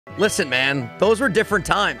Listen, man, those were different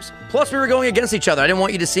times. Plus, we were going against each other. I didn't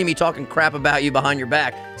want you to see me talking crap about you behind your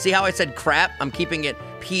back. See how I said crap? I'm keeping it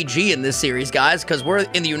PG in this series, guys, because we're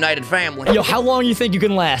in the United family. Yo, how long you think you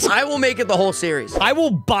can last? I will make it the whole series. I will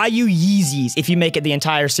buy you Yeezys if you make it the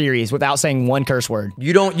entire series without saying one curse word.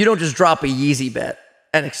 You don't just drop a Yeezy bet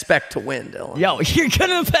and expect to win, Dylan. Yo, you're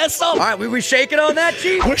gonna mess up. All right, we shaking on that,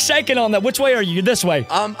 Chief? We're shaking on that. Which way are you? You're this way.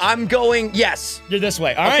 I'm going yes. You're this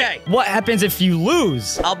way. All right. Okay. What happens if you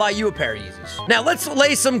lose? I'll buy you a pair of Yeezys. Now, let's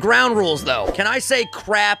lay some ground rules, though. Can I say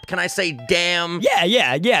crap? Can I say damn?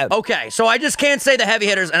 Yeah. Okay, so I just can't say the heavy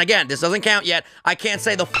hitters. And again, this doesn't count yet. I can't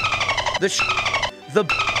say the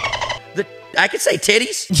I could say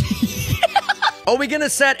titties. Are we gonna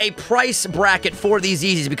set a price bracket for these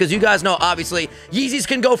Yeezys? Because you guys know, obviously, Yeezys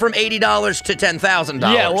can go from $80 to $10,000.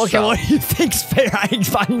 Yeah, well, okay, what do you think's fair? I ain't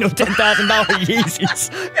finding no $10,000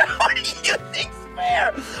 Yeezys. What do you think's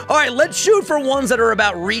fair? All right, let's shoot for ones that are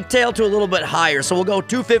about retail to a little bit higher. So we'll go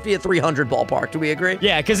 $250 to $300 ballpark. Do we agree?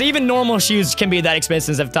 Yeah, because even normal shoes can be that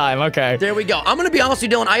expensive of time. Okay. There we go. I'm gonna be honest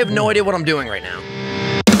with you, Dylan. I have no idea what I'm doing right now.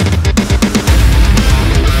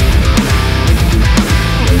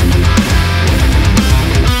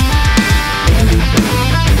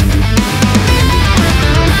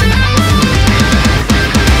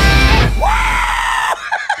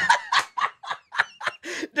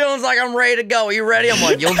 Dylan's like, I'm ready to go. Are you ready? I'm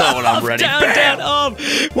like, you'll know when I'm ready. Down, up.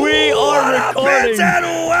 We are recording. And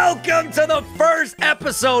welcome to the first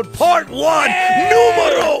episode, part 1,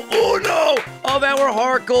 numero uno of our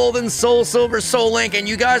Heart Gold and Soul Silver Soul Link. And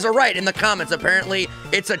you guys are right in the comments. Apparently,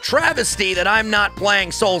 it's a travesty that I'm not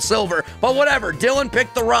playing Soul Silver. But whatever. Dylan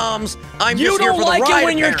picked the ROMs. I'm just here for the ride. You don't like it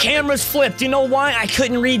when your apparently. camera's flipped. You know why? I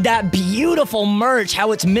couldn't read that beautiful merch,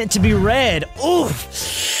 how it's meant to be read.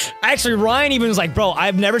 Oof. Actually, Ryan even was like, bro,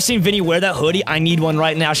 I've never seen Vinny wear that hoodie. I need one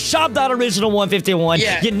right now. Shop.original151.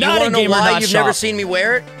 Yeah, UnitedGamer. You've never seen me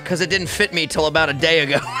wear it? Because it didn't fit me till about a day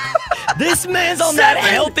ago. This man's on that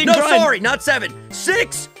healthy grind. No, sorry, not 7.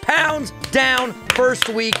 6 pounds down first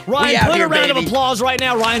week. Ryan, put a round of applause right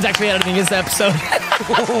now. Ryan's actually editing this episode.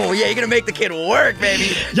 Oh, yeah, you're going to make the kid work,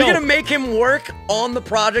 baby. You're going to make him work on the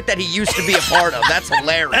project that he used to be a part of. That's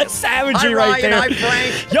hilarious. That's savagery right there. Hi,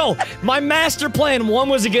 Frank. Yo, my master plan, one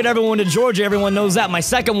was to get everyone to Georgia. Everyone knows that. My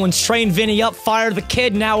second one's train Vinny up, fire the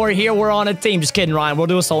kid. Now we're here. We're on a team. Just kidding, Ryan. We'll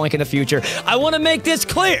do a Soul Link in the future. I want to make this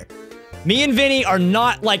clear. Me and Vinny are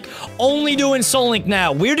not, like, only doing Soul Link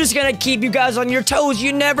now. We're just gonna keep you guys on your toes.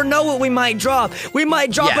 You never know what we might drop. We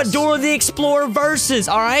might drop a Dora the Explorer versus,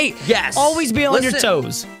 all right? Yes. Always be on your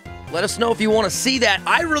toes. Let us know if you want to see that.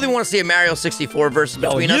 I really want to see a Mario 64 versus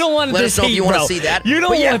between us. You don't want Let this us know if you want to see that. You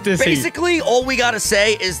don't want this basically, all we got to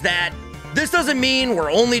say is that this doesn't mean we're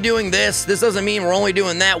only doing this. This doesn't mean we're only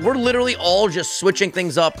doing that. We're literally all just switching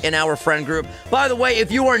things up in our friend group. By the way,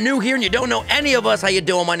 if you are new here and you don't know any of us, how you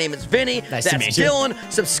doing? My name is Vinny. Nice That's to meet you.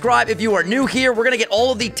 Dylan. Subscribe if you are new here. We're going to get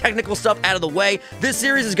all of the technical stuff out of the way. This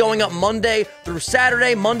series is going up Monday through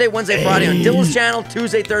Saturday. Monday, Wednesday, Friday on Dylan's channel.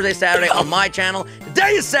 Tuesday, Thursday, Saturday on my channel.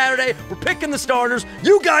 Today is Saturday. We're picking the starters.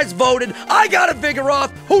 You guys voted. I got to figure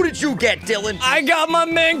off, who did you get, Dylan? I got my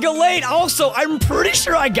man Gallade. Also, I'm pretty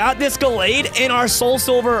sure I got this Gallade in our Soul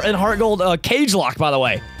Silver and Heart Gold cage lock, by the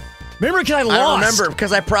way. Remember, because I lost. I don't remember,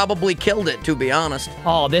 because I probably killed it, to be honest.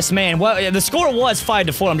 Oh, this man. Well, the score was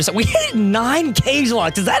 5-4. I'm just like, we hit 9 cage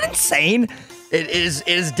locks. Is that insane? It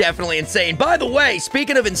is definitely insane. By the way,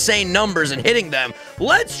 speaking of insane numbers and hitting them,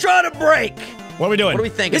 let's try to break. What are we doing? What are we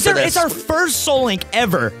thinking It's our first Soul Link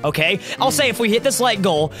ever, okay? I'll say if we hit this like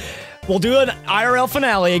goal, we'll do an IRL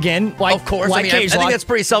finale again. Like, of course, like I think that's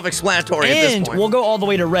pretty self-explanatory at this point. And we'll go all the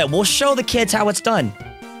way to red. We'll show the kids how it's done.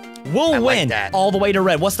 We'll win all the way to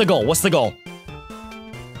red. What's the goal? What's the goal?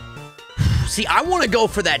 See, I want to go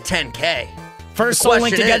for that 10K. First Soul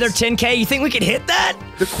Link together, 10K. You think we could hit that?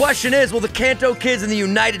 The question is, will the Kanto kids and the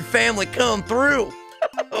United family come through?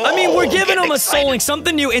 I mean, we're giving them a Soul Link,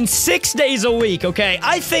 something new in 6 days a week, okay?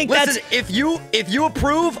 I think Listen, if you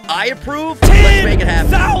approve, I approve. Let's make it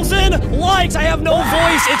happen. 10,000 likes. I have no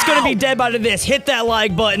voice. It's going to be dead by this. Hit that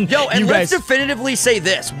like button. Yo, and let's definitively say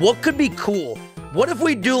this. What could be cool? What if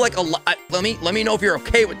we do like a, let me know if you're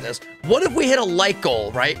okay with this. What if we hit a like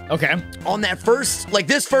goal, right? Okay. On that first, like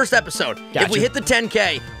this first episode. Gotcha. If we hit the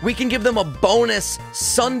 10K, we can give them a bonus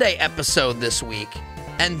Sunday episode this week.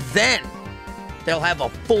 And then they'll have a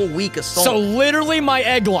full week of Soul Link. So literally my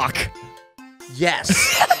egg lock.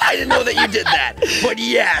 Yes. I didn't know that you did that, but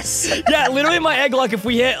yes. Yeah, literally my egg lock. If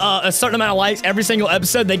we hit a certain amount of likes every single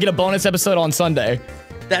episode, they get a bonus episode on Sunday.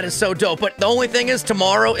 That is so dope. But the only thing is,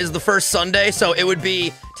 tomorrow is the first Sunday, so it would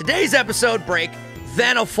be today's episode break,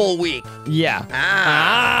 then a full week. Yeah.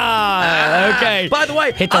 Okay. By the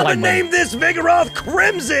way, I'm going to name this Vigoroth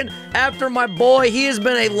Crimson after my boy. He has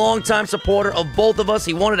been a longtime supporter of both of us.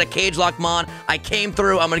 He wanted a Cage Lock Mon. I came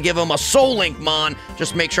through. I'm going to give him a Soul Link Mon.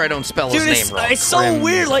 Just make sure I don't spell his name wrong. It's so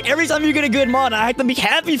weird. Like, every time you get a good Mon, I have to be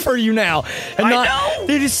happy for you now. And I know.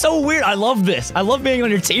 Dude, it's so weird. I love this. I love being on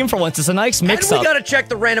your team for once. It's a nice mix-up. And we got to check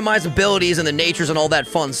the randomized abilities and the natures and all that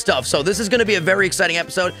fun stuff. So this is going to be a very exciting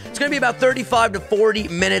episode. It's going to be about 35 to 40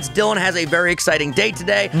 minutes. Dylan has a very exciting day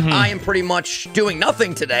today. I am pretty much doing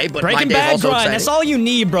nothing today, but my day is also exciting. That's all you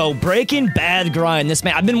need, bro. Breaking Bad grind. This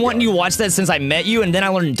man, I've been wanting you to watch that since I met you, and then I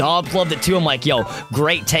learned Dog loved it too. I'm like, yo,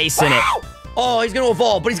 great taste in it. Oh, he's going to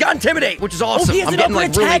evolve, but he's got Intimidate, which is awesome. Oh, he has I'm an getting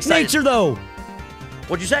upgrade really attack excited. nature, though.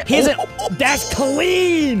 What'd you say? That's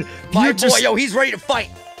clean. My boy, yo, he's ready to fight.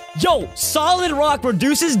 Yo, Solid Rock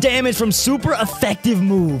reduces damage from super effective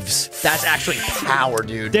moves. That's actually power,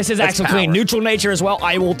 dude. This is actually clean. Neutral nature as well.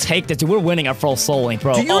 I will take this. Dude, we're winning our full Soul Link,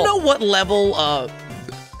 bro. Do you know what level,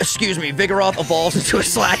 Vigoroth evolves into a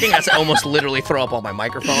Slacking? I almost literally throw up on my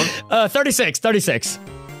microphone. 36.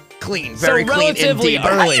 Clean, very clean indeed.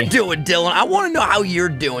 But how you doing, Dylan? I want to know how you're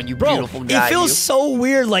doing, you beautiful guy. It feels so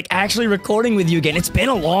weird, like, actually recording with you again. It's been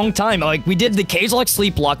a long time. Like, we did the Cage Lock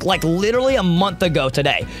Sleep Lock, like, literally a month ago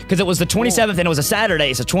today. Because it was the 27th, and it was a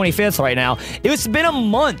Saturday. It's the 25th right now. It's been a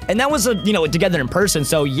month, and that was, together in person.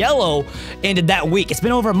 So, Yellow ended that week. It's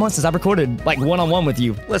been over a month since I've recorded, like, one-on-one with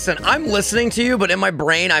you. Listen, I'm listening to you, but in my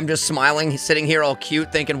brain, I'm just smiling, sitting here all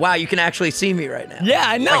cute, thinking, wow, you can actually see me right now. Yeah,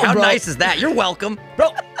 I know, like, how bro. nice is that? You're welcome.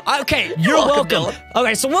 Bro, okay, you're welcome.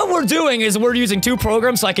 Okay, so what we're doing is we're using two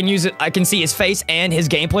programs so I can see his face and his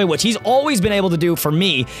gameplay, which he's always been able to do for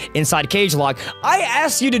me inside Cage Lock. I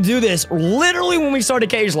asked you to do this literally when we started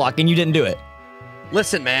Cage Lock, and you didn't do it.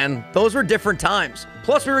 Listen, man, those were different times.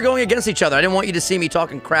 Plus, we were going against each other. I didn't want you to see me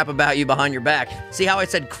talking crap about you behind your back. See how I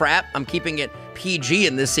said crap? I'm keeping it PG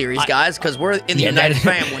in this series, guys, because we're in the United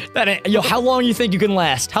family. Yo, how long do you think you can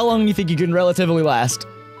last? How long do you think you can relatively last?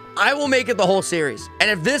 I will make it the whole series.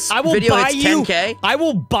 And if this video hits 10K... I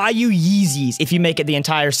will buy you Yeezys if you make it the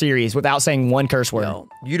entire series without saying one curse word. No,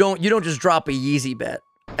 you don't just drop a Yeezy bet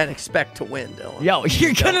and expect to win, Dylan. Yo,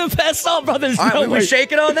 you're gonna pass up, brothers. All right, we're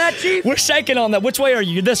shaking on that, Chief? We're shaking on that. Which way are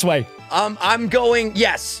you? You're this way. I'm going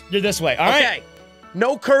yes. You're this way. All right. Okay.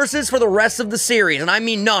 No curses for the rest of the series, and I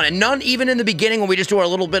mean none. And none even in the beginning when we just do our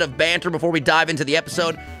little bit of banter before we dive into the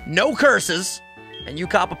episode. No curses. And you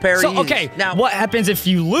cop a pair of Yeezys. Okay, now what happens if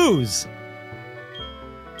you lose?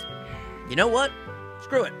 You know what?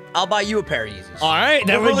 Screw it. I'll buy you a pair of Yeezys. All right,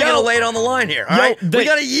 there we go. We're really going to lay it on the line here, all right? We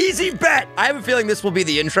got a Yeezy bet. I have a feeling this will be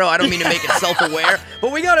the intro. I don't mean to make it self-aware,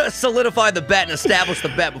 but we got to solidify the bet and establish the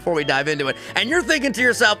bet before we dive into it. And you're thinking to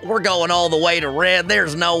yourself, we're going all the way to red.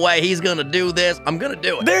 There's no way he's going to do this. I'm going to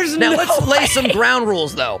do it. Now, let's lay some ground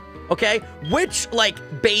rules, though. Okay, which, like,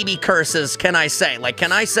 baby curses can I say? Like,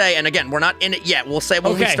 can I say, and again, we're not in it yet. We'll say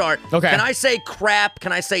when we start. Okay. Can I say crap?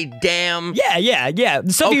 Can I say damn? Yeah.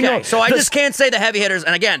 So okay, you know, so I just can't say the heavy hitters.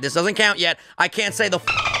 And again, this doesn't count yet. I can't say the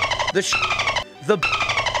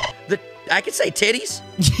I can say titties.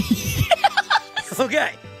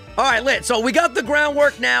 Okay. All right, lit. So we got the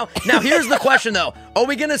groundwork now. Now, here's the question, though. Are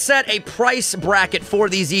we going to set a price bracket for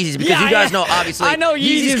these Yeezys? Because you guys know, obviously, I know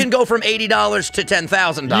Yeezys can go from $80 to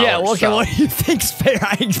 $10,000. Yeah, well, okay, what do you think's fair?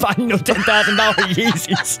 I ain't finding no $10,000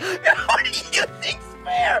 Yeezys. What do you think's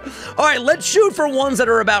fair? All right, let's shoot for ones that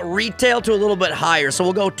are about retail to a little bit higher. So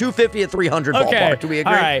we'll go $250 to $300 ballpark. Do we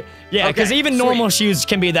agree? All right. Yeah, because even normal shoes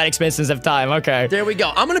can be that expensive of time. Okay. There we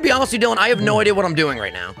go. I'm going to be honest with you, Dylan. I have no idea what I'm doing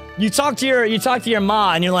right now. You talk to your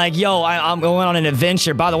ma, and you're like, yo, I'm going on an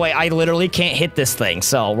adventure. By the way, I literally can't hit this thing,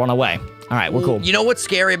 so run away. All right, we're cool. You know what's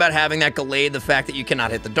scary about having that Gallade? The fact that you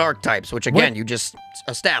cannot hit the dark types, which, again, you just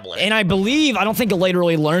established. And I don't think Gallade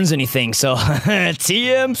really learns anything, so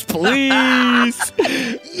TMs, please.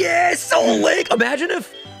 Yeah, Soul Link. Imagine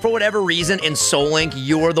if, for whatever reason, in Soul Link,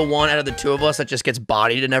 you're the one out of the two of us that just gets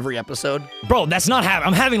bodied in every episode. Bro, that's not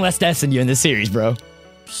happening. I'm having less deaths than you in this series, bro.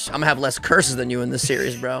 I'm gonna have less curses than you in this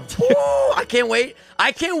series, bro. Ooh, I can't wait.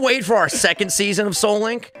 I can't wait for our second season of Soul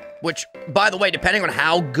Link, which, by the way, depending on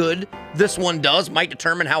how good this one does, might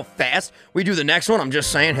determine how fast we do the next one. I'm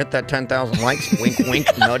just saying, hit that 10,000 likes. Wink,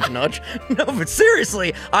 wink, nudge, nudge. No, but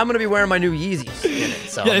seriously, I'm gonna be wearing my new Yeezys in it.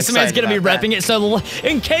 So yeah, this man's gonna be repping it. So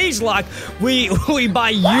in Cage Lock, we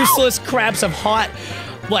buy useless craps of hot,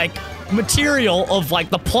 like, material of, like,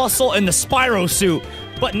 the Plusle and the Spyro suit.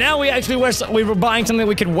 But now we were buying something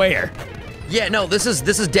we could wear. Yeah, no, this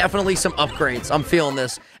is definitely some upgrades. I'm feeling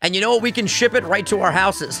this. And you know what? We can ship it right to our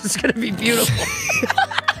houses. It's going to be beautiful.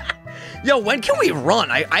 Yo, when can we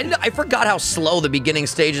run? I forgot how slow the beginning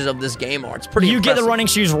stages of this game are. It's pretty impressive. Get the running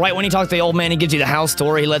shoes right when you talk to the old man. He gives you the house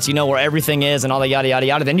tour. He lets you know where everything is and all the yada, yada,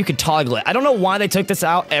 yada. Then you can toggle it. I don't know why they took this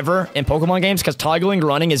out ever in Pokemon games, because toggling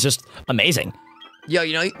running is just amazing. Yo,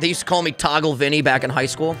 you know, they used to call me Toggle Vinny back in high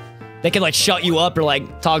school. They could, like, shut you up or,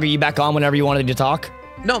 like, toggle you back on whenever you wanted to talk.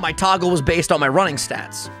 No, my toggle was based on my running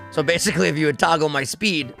stats. So basically, if you would toggle my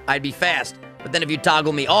speed, I'd be fast. But then if you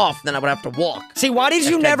toggle me off, then I would have to walk. See, why did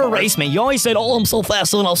you never race me? You always said, oh, I'm so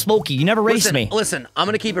fast, so I'll smoke you. You never raced me. Listen, I'm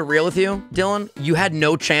going to keep it real with you, Dylan. You had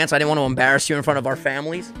no chance. I didn't want to embarrass you in front of our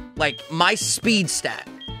families. Like, my speed stat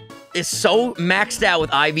is so maxed out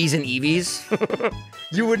with IVs and EVs.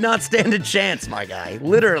 You would not stand a chance, my guy.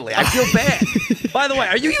 Literally. I feel bad. By the way,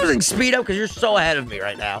 are you using speed up? Because you're so ahead of me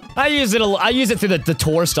right now. I use it through the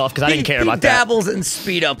tour stuff because I didn't care about that. He dabbles in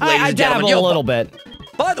speed up, ladies and gentlemen. I dabble a little bit.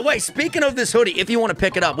 By the way, speaking of this hoodie, if you want to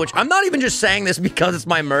pick it up, which I'm not even just saying this because it's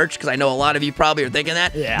my merch, because I know a lot of you probably are thinking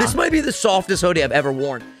that. Yeah. This might be the softest hoodie I've ever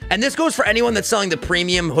worn. And this goes for anyone that's selling the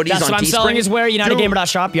premium hoodies on Teespring. That's what I'm selling is where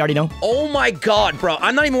UnitedGamer.shop, you already know. Oh my God, bro.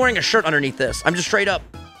 I'm not even wearing a shirt underneath this. I'm just straight up.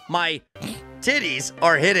 My titties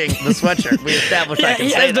are hitting the sweatshirt. We established I can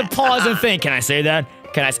say that. To pause and think. Can I say that?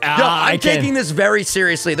 Can I? I'm taking this very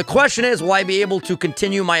seriously. The question is, will I be able to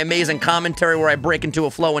continue my amazing commentary where I break into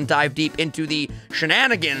a flow and dive deep into the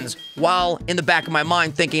shenanigans while in the back of my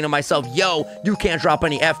mind thinking to myself, yo, you can't drop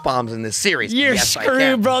any F-bombs in this series. You're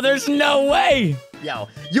screwed, bro. There's no way. Yo,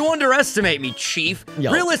 you underestimate me, Chief.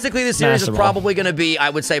 Yo, realistically, this series is probably going to be, I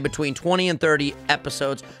would say, between 20 and 30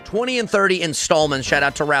 episodes, 20 and 30 installments. Shout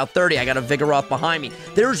out to Route 30. I got a Vigoroth behind me.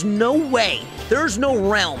 There's no way, there's no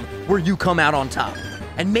realm where you come out on top.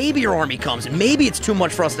 And maybe your army comes, and maybe it's too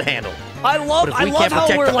much for us to handle. I love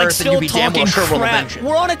how we're like still talking crap.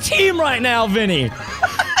 We're on a team right now, Vinny.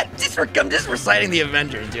 I'm just reciting the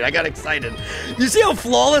Avengers, dude. I got excited. You see how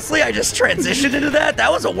flawlessly I just transitioned into that?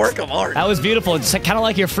 That was a work of art. That was beautiful. It's kind of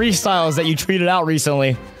like your freestyles that you tweeted out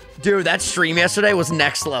recently. Dude, that stream yesterday was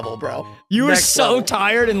next level, bro. You were so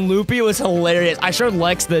tired and loopy. It was hilarious. I showed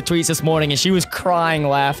Lex the tweets this morning, and she was crying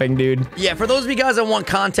laughing, dude. Yeah, for those of you guys that want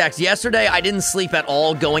context, yesterday I didn't sleep at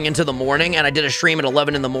all going into the morning, and I did a stream at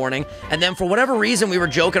 11 in the morning. And then for whatever reason, we were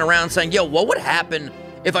joking around saying, yo, what would happen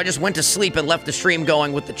if I just went to sleep and left the stream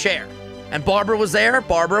going with the chair? And Barbara was there.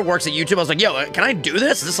 Barbara works at YouTube. I was like, yo, can I do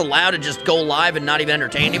this? Is this allowed to just go live and not even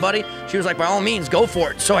entertain anybody? She was like, by all means, go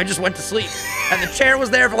for it. So I just went to sleep. And the chair was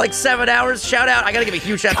there for like 7 hours. Shout out. I got to give a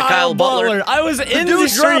huge shout out to Kyle Butler. I was in the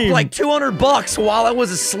stream. Dropped like $200 while I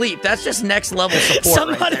was asleep. That's just next level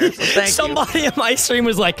support right there. So thank you. Somebody in my stream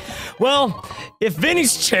was like, well, if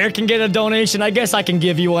Vinny's chair can get a donation, I guess I can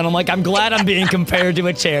give you one. I'm like, I'm glad I'm being compared to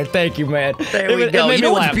a chair. Thank you, man. There we go. You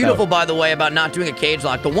know what's beautiful, by the way, about not doing a cage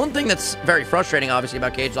lock? The one thing that's very frustrating, obviously,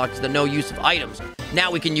 about cage lock is the no use of items.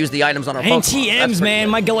 Now we can use the items on our Pokemon. And TMs, man.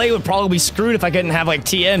 My Galay would probably be screwed if I couldn't have, like,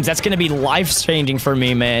 TMs. That's going to be life-changing for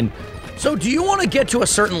me, man. So do you want to get to a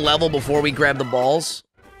certain level before we grab the balls?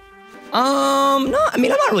 No, I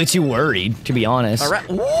mean, I'm not really too worried, to be honest. All right.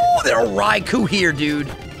 Ooh, there's a Raikou here, dude.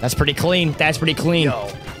 That's pretty clean. That's pretty clean.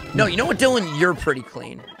 Yo. No, you know what, Dylan? You're pretty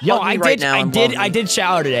clean. Yo, I did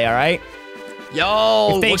shower today, all right?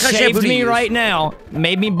 Yo, if they shaved me right now,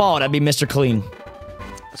 made me bald, I'd be Mr. Clean.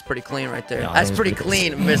 That's pretty clean right there. No, that's pretty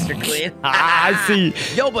clean, Mr. Clean. I see.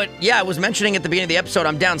 Yo, but yeah, I was mentioning at the beginning of the episode,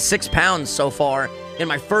 I'm down 6 pounds so far in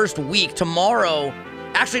my first week. Tomorrow,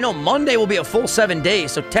 actually, no, Monday will be a full 7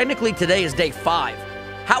 days. So technically today is day 5.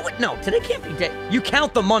 No, today can't be day. You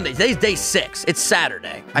count the Mondays. Today's day 6. It's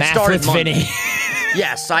Saturday. I started Monday. Vinny.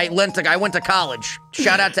 Yes, I went to college.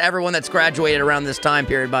 Shout out to everyone that's graduated around this time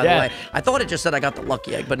period, by the way. I thought it just said I got the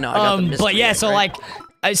lucky egg, but no, I got the mystery But yeah, egg, so right? like,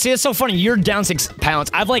 I see, it's so funny. You're down 6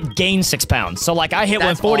 pounds. I've like gained 6 pounds. So like I hit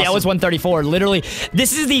 140. Awesome. I was 134. Literally,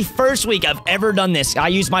 this is the first week I've ever done this. I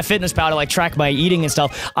use my fitness pal to like track my eating and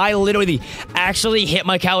stuff. I literally actually hit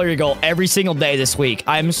my calorie goal every single day this week.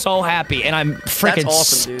 I'm so happy and I'm freaking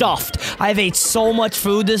stuffed. Dude. I've ate so much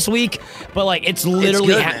food this week, but like it's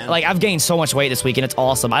literally like I've gained so much weight this week and it's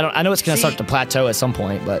awesome. I know it's gonna start to plateau at some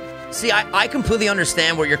point, but. See, I completely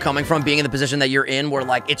understand where you're coming from, being in the position that you're in, where,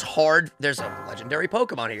 like, it's hard. There's a legendary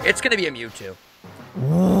Pokemon here. It's going to be a Mewtwo.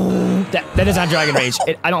 That is not Dragon Rage.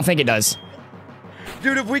 I don't think it does.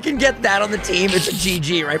 Dude, if we can get that on the team, it's a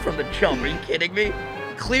GG right from the jump. Are you kidding me?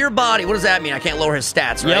 Clear body. What does that mean? I can't lower his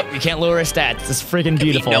stats, right? Yep, you can't lower his stats. It's freaking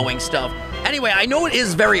beautiful. Knowing stuff. Anyway, I know it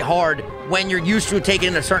is very hard when you're used to taking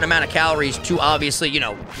in a certain amount of calories to obviously, you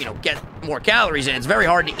know, get more calories in. It's very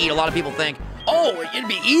hard to eat. A lot of people think, Oh, it'd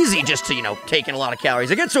be easy just to, you know, take in a lot of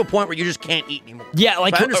calories. It gets to a point where you just can't eat anymore. Yeah,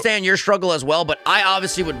 like... I understand your struggle as well, but I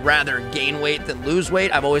obviously would rather gain weight than lose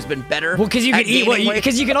weight. I've always been better. Well, because you can eat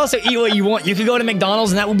because you can also eat what you want. You can go to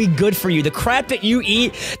McDonald's and that will be good for you. The crap that you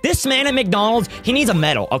eat, this man at McDonald's, he needs a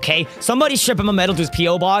medal, okay? Somebody ship him a medal to his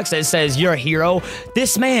P.O. box that says, you're a hero.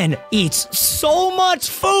 This man eats so much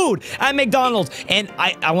food at McDonald's. And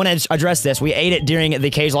I want to address this. We ate it during the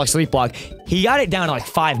Cage Lock Sleep Block. He got it down in like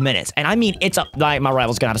 5 minutes. And I mean, it's up. Like, my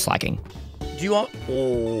rival's gone out of slacking. Do you want...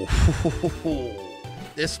 Oh,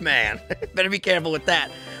 this man. Better be careful with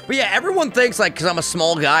that. But yeah, everyone thinks, like, because I'm a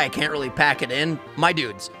small guy, I can't really pack it in. My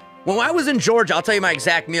dudes. When I was in Georgia, I'll tell you my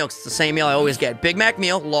exact meal, because it's the same meal I always get. Big Mac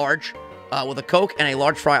meal, large, with a Coke and a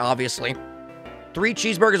large fry, obviously. 3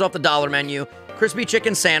 cheeseburgers off the dollar menu. Crispy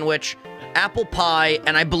chicken sandwich. Apple pie.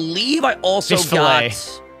 And I believe I also got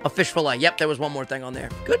a fish fillet. Yep, there was one more thing on there.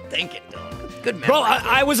 Good thinking, Dylan. Good memory. Bro,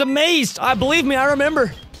 I was amazed. Believe me, I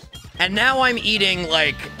remember. And now I'm eating,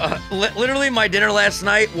 like, literally my dinner last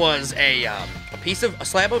night was a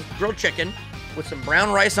slab of grilled chicken with some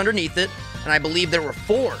brown rice underneath it, and I believe there were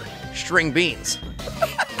 4 string beans.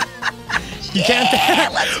 You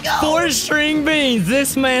can't. Let's go. 4 string beans.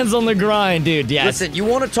 This man's on the grind, dude. Yes. Listen, you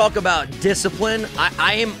want to talk about discipline?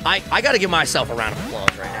 I got to give myself a round of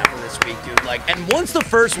applause right now for this week, dude. Like, and once the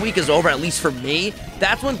first week is over, at least for me,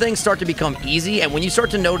 that's when things start to become easy, and when you start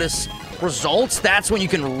to notice results, that's when you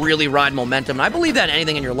can really ride momentum. And I believe that in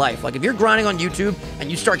anything in your life. Like, if you're grinding on YouTube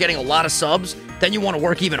and you start getting a lot of subs, then you want to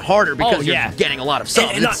work even harder because you're getting a lot of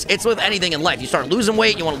subs. It's with anything in life. You start losing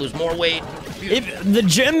weight, you want to lose more weight. The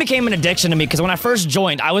gym became an addiction to me because when I first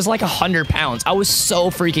joined, I was like 100 pounds. I was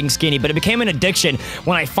so freaking skinny, but it became an addiction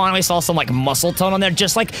when I finally saw some like muscle tone on there,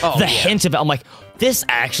 just like hint of it. I'm like, this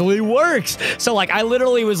actually works. So like I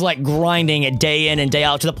literally was like grinding it day in and day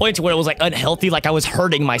out to the point to where it was like unhealthy, like I was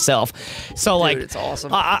hurting myself. So like, dude, it's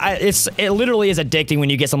awesome. It literally is addicting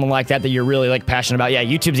when you get something like that you're really like passionate about. Yeah,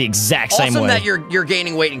 YouTube's the exact same way. Awesome that you're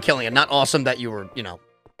gaining weight and killing it, not awesome that you were, you know.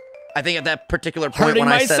 I think at that particular point hurting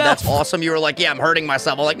when I myself. said that's awesome, you were like, yeah, I'm hurting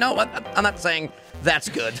myself. I'm like, no, I'm not saying that's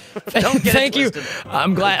good. Don't get Thank you.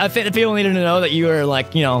 I'm glad. I think the people needed to know that you were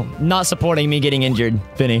like, you know, not supporting me getting injured,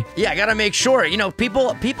 Vinny. Yeah, I gotta make sure. You know,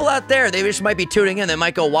 people out there, they just might be tuning in. They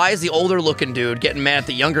might go, why is the older looking dude getting mad at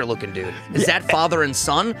the younger looking dude? Is that father and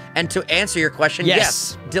son? And to answer your question,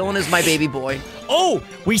 yes, Dylan is my baby boy. Oh,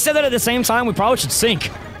 we said that at the same time. We probably should sync.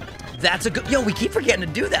 That's a good. Yo, we keep forgetting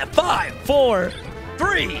to do that. 5, 4,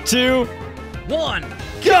 3, 2, 1,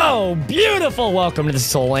 go! Beautiful. Welcome to the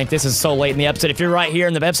Soul Link. This is so late in the episode. If you're right here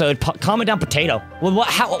in the episode, comment down potato. Well,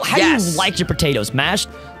 how do you like your potatoes? Mashed?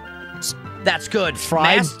 That's good.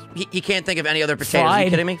 Fried? Mashed, he can't think of any other potatoes. Fried. Are you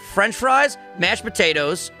kidding me? French fries, mashed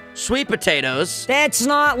potatoes, sweet potatoes. That's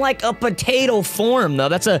not like a potato form, though.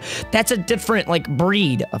 That's a different like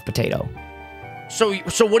breed of potato. So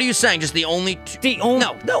what are you saying? Just the only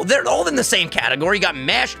No, they're all in the same category. You got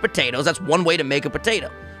mashed potatoes. That's one way to make a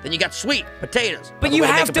potato. Then you got sweet potatoes. But you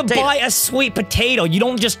have to buy a sweet potato. You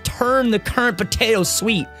don't just turn the current potato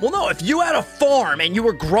sweet. Well, no. If you had a farm and you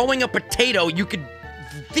were growing a potato, you could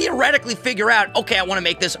theoretically figure out, okay, I want to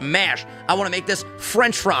make this mash. I want to make this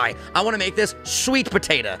French fry. I want to make this sweet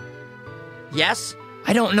potato. Yes?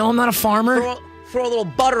 I don't know. I'm not a farmer. Throw a little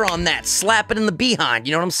butter on that. Slap it in the behind.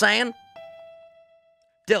 You know what I'm saying?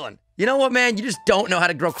 Dylan, you know what, man? You just don't know how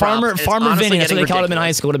to grow crops. Farmer Vinny, that's what they called him in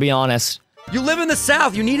high school, to be honest. You live in the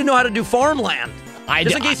South. You need to know how to do farmland.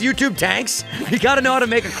 Just in case YouTube tanks, you got to know how to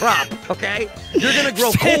make a crop, okay? You're going to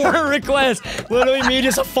grow corn. Request. Literally me,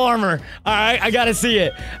 just a farmer. All right, I got to see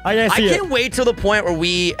it. I can't wait till the point where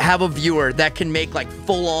we have a viewer that can make, like,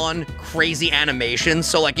 full-on crazy animations.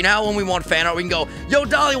 So, like, you know how when we want fan art, we can go, yo,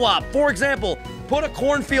 Dollywop, for example, put a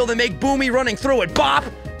cornfield and make Boomy running through it. Bop!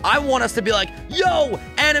 I want us to be like, yo,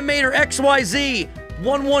 animator XYZ,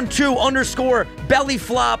 112 _ belly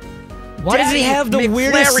flop. Why does he have the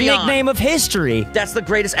weirdest nickname of history? That's the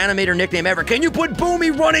greatest animator nickname ever. Can you put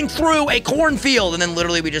Boomy running through a cornfield? And then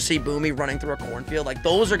literally we just see Boomy running through a cornfield. Like,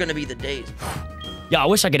 those are going to be the days. Yeah, I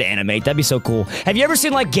wish I could animate. That'd be so cool. Have you ever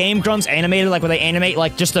seen, like, Game Grumps animated, like, where they animate,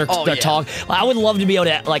 like, just their talk? I would love to be able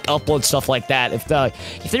to, like, upload stuff like that.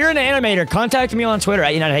 If you're an animator, contact me on Twitter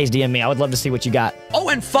at UnitedGamer. DM me. I would love to see what you got. Oh,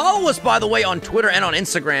 and follow us, by the way, on Twitter and on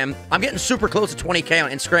Instagram. I'm getting super close to 20K on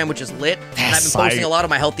Instagram, which is lit. And I've been posting a lot of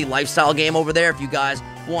my healthy lifestyle game over there. If you guys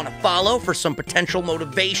want to follow for some potential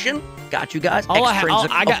motivation, got you guys.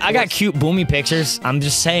 I got cute Boomy pictures. I'm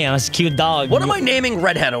just saying, I'm a cute dog. What am I naming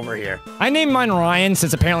Redhead over here? I named mine Ryan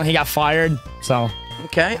since apparently he got fired, so.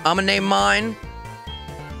 Okay, I'm gonna name mine.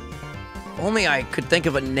 Only I could think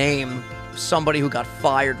of a name, somebody who got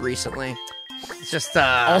fired recently. It's just,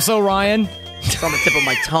 Also Ryan? It's on the tip of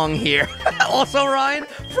my tongue here. Also, Ryan,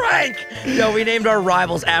 Frank. Yo, we named our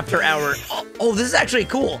rivals after our... Oh, this is actually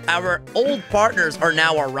cool. Our old partners are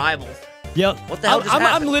now our rivals. Yep. What the hell just happened?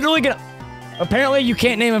 I'm literally gonna... Apparently, you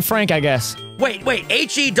can't name him Frank, I guess. Wait.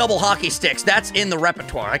 HE double hockey sticks. That's in the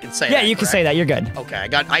repertoire. I can say that. Yeah, you can say that. You're good. Okay,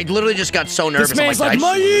 I literally just got so nervous. This man's like,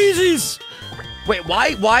 my Yeezys! Wait,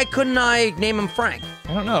 why couldn't I name him Frank?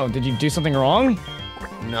 I don't know. Did you do something wrong?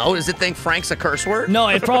 No, does it think Frank's a curse word? No,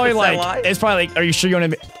 it's probably like... It's probably like, are you sure you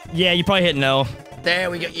want to be... Yeah, you probably hit no.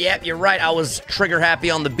 There we go. Yep, you're right. I was trigger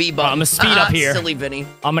happy on the B button. I'm gonna speed up here. Silly Vinny.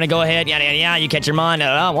 I'm gonna go ahead. Yeah. You catch your mind.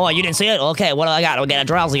 Well, you didn't see it? Okay, what do I got? We got a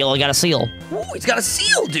drowsy. We got a seal. Ooh, he's got a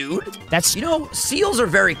seal, dude. That's... You know, seals are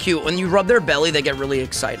very cute. When you rub their belly, they get really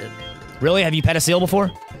excited. Really? Have you pet a seal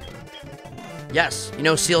before? Yes. You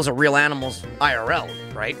know, seals are real animals IRL,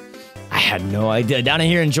 right? I had no idea. Down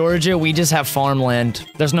here in Georgia, we just have farmland.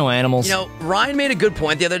 There's no animals. You know, Ryan made a good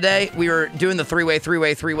point the other day. We were doing the three-way.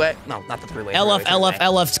 No, not the three-way. LF.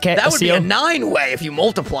 That would be a 9-way if you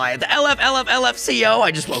multiply it. The LF,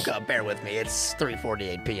 I just woke up. Bear with me. It's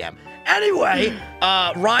 3:48 p.m. Anyway,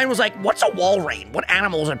 Ryan was like, what's a walrus? What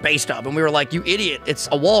animal is it based off? And we were like, you idiot. It's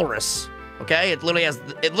a walrus. Okay? It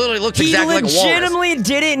literally looks exactly like a walrus. He legitimately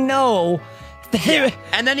didn't know. Yeah.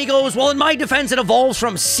 And then he goes, well, in my defense, it evolves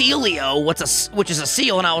from Celio, which is a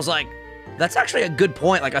seal. And I was like, that's actually a good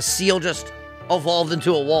point. Like, a seal just evolved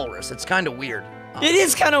into a walrus. It's kind of weird. It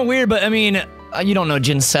is kind of weird, but I mean, you don't know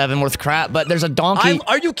Gen 7 worth crap, but there's a donkey.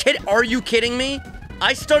 Are you kidding me?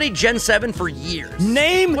 I studied Gen 7 for years.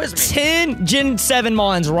 Name 10 Gen 7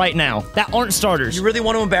 mons right now that aren't starters. You really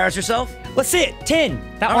want to embarrass yourself? Let's see it.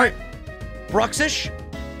 10. That aren't. Bruxish.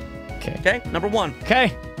 Okay, number 1.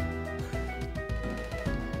 Okay.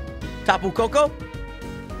 Tapu Koko.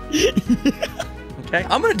 Okay,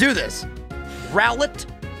 I'm gonna do this. Rowlet.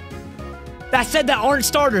 That said that aren't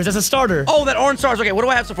starters. That's a starter. Oh, that aren't stars. Okay, what do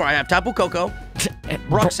I have so far? I have Tapu Koko.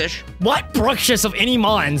 Bruxish. What Bruxish of any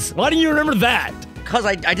mons? Why do you remember that? Because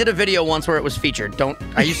I did a video once where it was featured.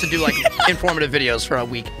 I used to do like informative videos for a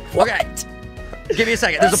week. Okay. Give me a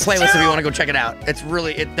second. There's a playlist if you want to go check it out. It's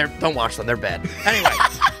really, don't watch them. They're bad. Anyway,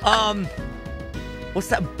 what's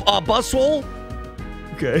that? Buzzwole?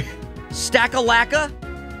 Okay. Stackalaka?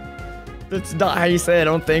 That's not how you say it, I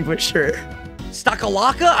don't think, but sure.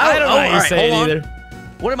 Stackalaka? I don't know how you say it either.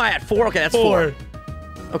 What am I at? 4? Okay, that's 4.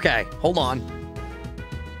 Okay, hold on.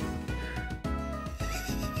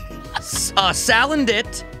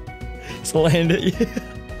 Salandit. Salandit.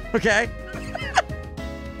 Okay.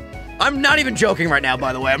 I'm not even joking right now,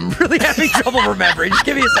 by the way. I'm really having trouble remembering. Just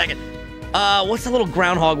give me a second. What's the little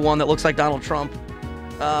groundhog one that looks like Donald Trump?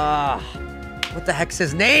 What the heck's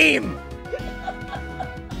his name?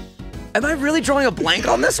 Am I really drawing a blank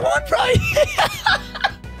on this one? Right.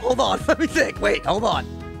 Hold on, let me think. Wait, hold on.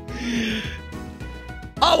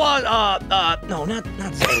 Oh, no,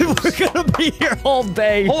 not Zeus. We're gonna be here all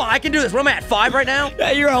day. Hold on, I can do this. What am I at, 5 right now?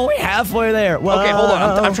 Yeah, you're only halfway there. Whoa. Okay, hold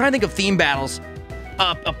on. I'm trying to think of theme battles.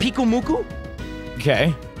 A Pikumuku?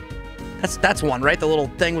 Okay. That's one, right? The little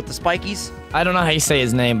thing with the spikies? I don't know how you say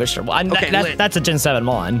his name, but sure. Well, Okay, that's a Gen 7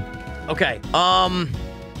 mon. Okay,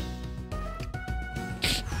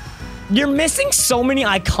 You're missing so many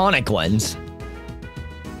iconic ones.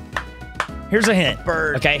 Here's a hint.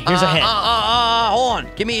 Bird. Okay, here's a hint. Hold on.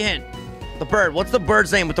 Give me a hint. The bird. What's the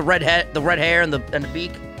bird's name with the red head, the red hair, and the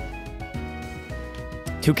beak?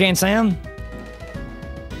 Toucan Sam?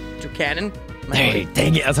 Toucanon? Hey,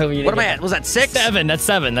 dang it. I was hoping you What am I at? Was that 6? 7. That's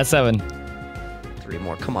 7. That's 7. 3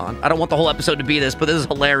 more. Come on. I don't want the whole episode to be this, but this is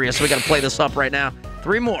hilarious, so we gotta play this up right now.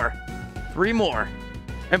 3 more. 3 more.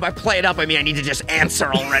 And by play it up, I mean I need to just answer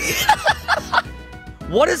already.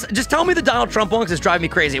 What is... Just tell me the Donald Trump one, because it's driving me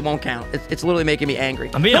crazy. It won't count. It's literally making me angry.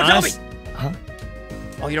 I'm being honest. Tell me.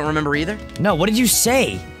 Huh? Oh, you don't remember either? No, what did you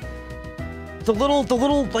say? The little,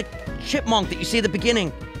 like, chipmunk that you see at the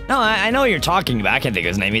beginning. No, I know what you're talking about. I can't think of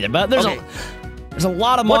his name either, but there's a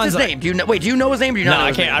lot of mons. What's his name? Do you know? Wait, do you know his name? Or do you not know I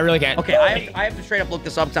his can't. name? I really can't. Okay, I have to straight up look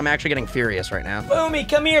this up because I'm actually getting furious right now. Boomy,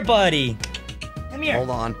 come here, buddy. Come here. Hold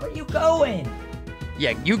on. Where are you going?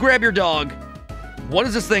 Yeah, you grab your dog. What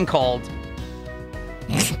is this thing called?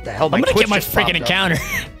 What the hell? I'm gonna get my freaking encounter.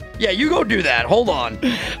 Yeah, you go do that. Hold on.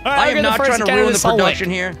 Right, I am not trying to ruin the production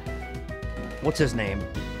here. What's his name?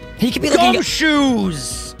 He could be looking.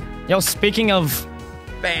 Gumshoes. Yo, speaking of.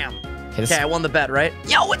 Bam. Okay, I won the bet, right?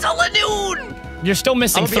 Yo, it's a Ladoon. You're still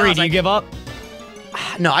missing 3. Do you give up?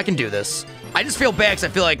 No, I can do this. I just feel bad because I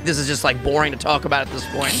feel like this is just like boring to talk about at this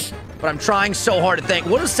point. But I'm trying so hard to think.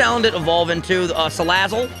 What does Salandit evolve into?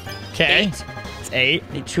 Salazzle? Okay. 8. It's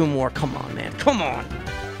 8. Need 2 more. Come on, man. Come on.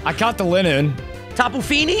 I caught the Linoon. Tapu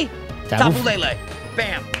Fini? Tapu Lele.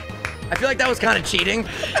 Bam. I feel like that was kind of cheating.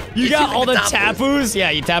 You got all the Tapus? Yeah,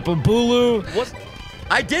 you Tapu Bulu. What?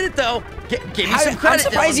 I did it, though. Give me some credit,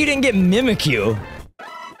 I'm surprised you didn't get Mimikyu.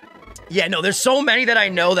 Yeah, no, there's so many that I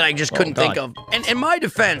know that I just couldn't think of. And in my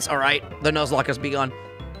defense, all right, the Nuzlocke has begun.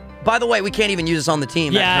 By the way, we can't even use this on the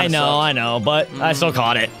team. Yeah, I know, but I still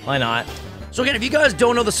caught it. Why not? So again, if you guys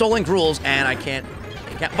don't know the Soul Link rules, and I can't.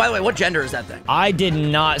 By the way, what gender is that thing? I did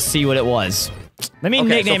not see what it was. Let me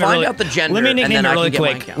nickname it really. Find out the gender. Let me nickname it really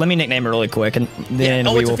quick. Let me nickname it really quick, and then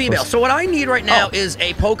it's a female. So what I need right now is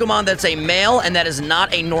a Pokemon that's a male and that is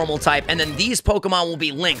not a normal type, and then these Pokemon will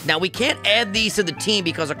be linked. Now we can't add these to the team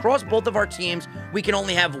because across both of our teams we can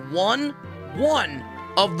only have one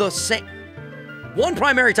of the same. One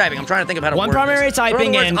primary typing. I'm trying to think of how to word primary this.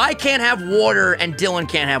 typing, and I can't have water, and Dylan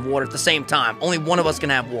can't have water at the same time. Only one of us can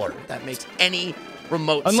have water. If that makes any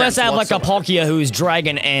remote sense. Unless I have like a Palkia who's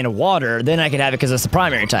dragon and water, then I could have it because it's the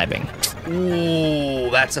primary typing. Ooh,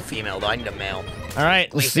 that's a female though. I need a male. All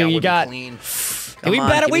right, let's see what you got. We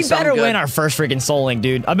better win our first freaking Soul Link,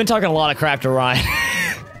 dude. I've been talking a lot of crap to Ryan.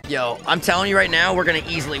 Yo, I'm telling you right now, we're gonna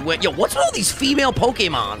easily win. Yo, what's with all these female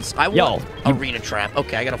Pokemons? I want Arena Trap.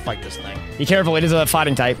 Okay, I gotta fight this thing. Be careful, it is a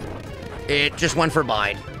fighting type. It just went for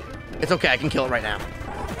bide. It's okay, I can kill it right now.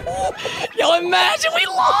 Yo, imagine we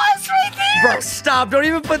lost right there! Bro, stop. Don't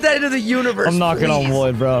even put that into the universe, I'm knocking on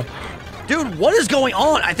wood, bro. Dude, what is going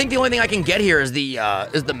on? I think the only thing I can get here is the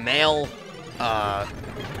male,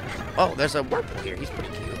 oh, there's a Wurmple here. He's pretty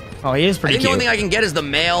cute. Oh, he is pretty cute. I think the only thing I can get is the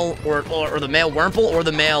male, or the male Wurmple, or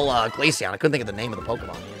the male Glaceon. I couldn't think of the name of the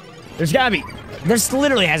Pokemon here. There's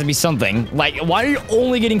literally has to be something. Like, why are you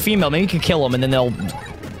only getting female? Maybe you could kill them, and then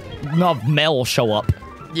male will show up.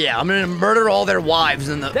 Yeah, I'm gonna murder all their wives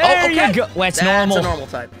in the. There you go. Well, that's normal. That's a normal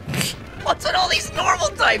type. What's in all these normal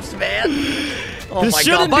types, man? Oh this my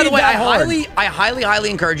god! By the way, I highly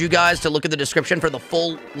encourage you guys to look at the description for the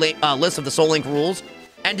full list of the Soul Link rules.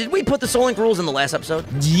 And did we put the Soul Link rules in the last episode?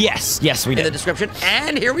 Yes, we did. In the description.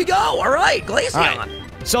 And here we go. All right, Glaceon. All right.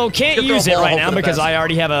 So can't use it right now because I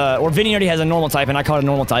already have Vinny already has a normal type, and I caught a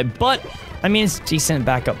normal type. But I mean, it's decent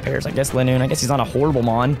backup pairs. I guess Linoon. I guess he's not a horrible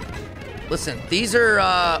mon. Listen, these are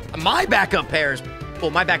my backup pairs.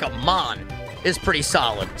 Well, my backup mon is pretty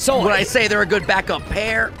solid. So when I say they're a good backup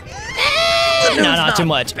pair, no, not too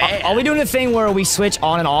much. Are we doing the thing where we switch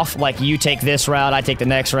on and off? Like you take this route, I take the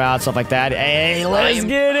next route, stuff like that. Hey, let's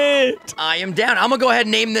get it. I am down. I'm gonna go ahead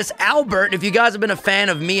and name this Albert. If you guys have been a fan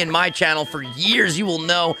of me and my channel for years, you will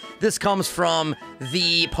know this comes from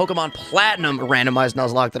the Pokemon Platinum randomized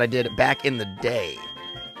Nuzlocke that I did back in the day.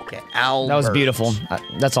 Okay, Albert. That was beautiful.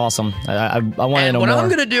 That's awesome. I want to know more. What I'm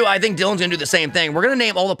going to do, I think Dylan's going to do the same thing. We're going to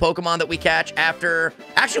name all the Pokemon that we catch after...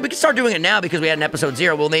 Actually, we can start doing it now because we had an episode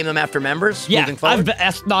 0. We'll name them after members moving forward.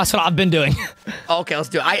 That's what I've been doing. Okay, let's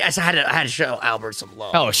do it. I had to show Albert some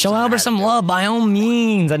love. Oh, show Albert some love by all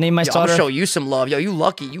means. I named my starter. I'm going to show you some love. Yo, you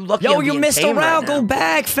lucky. You lucky. Yo, you missed a route. Go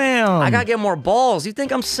back, fam. I got to get more balls. You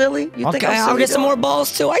think I'm silly? You think I'm silly? I'll get some more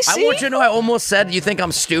balls, too. I see. I want you to know I almost said you think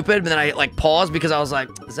I'm stupid, but then I paused because I was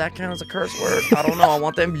like, does that count as a curse word? I don't know. I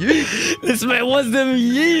want them Yeezys. This man wants them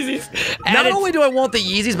Yeezys. Not only do I want the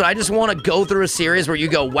Yeezys, but I just want to go through a series where you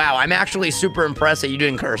go, wow, I'm actually super impressed that you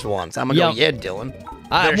didn't curse once. I'm going to go, yeah, Dylan.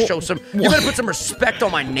 You better put some respect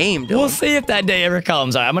on my name, Dylan. We'll see if that day ever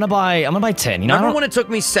comes. All right, I'm gonna buy 10. You know, remember when it took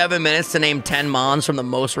me 7 minutes to name 10 Mons from the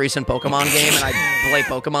most recent Pokemon game, and I play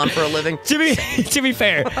Pokemon for a living? To be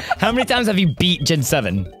fair, how many times have you beat Gen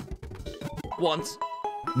 7? Once.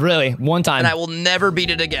 Really? One time. And I will never beat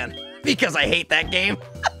it again because I hate that game.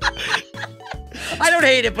 I don't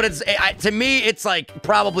hate it, but to me, it's like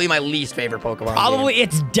probably my least favorite Pokemon game.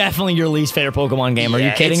 It's definitely your least favorite Pokemon game. Are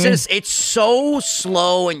you kidding me? It's so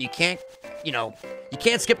slow, and you can't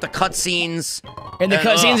skip the cutscenes. And the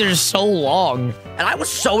cutscenes are just so long. And I was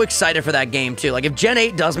so excited for that game, too. Like, if Gen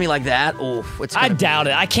 8 does me like that, oof. I doubt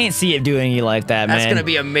it. I can't see it doing you like that, man. That's going to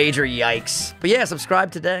be a major yikes. But yeah,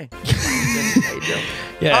 subscribe today. How you doing?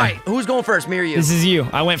 Yeah. All right, who's going first, me or you? This is you.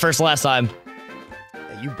 I went first last time.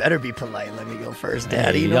 You better be polite. Let me go first,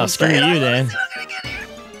 Daddy. You know screw you, then.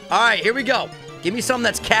 All right, here we go. Give me something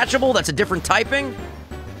that's catchable, that's a different typing.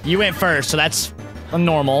 You went first, so that's a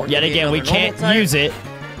normal. Yet again, we can't use it.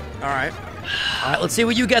 All right. All right, let's see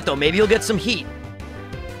what you get, though. Maybe you'll get some heat.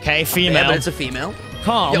 Okay, female. Yeah, but it's a female.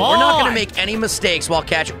 Come on. We're not going to make any mistakes while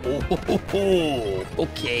catching. Oh,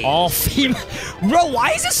 okay. All female. Bro,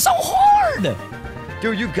 why is it so hard?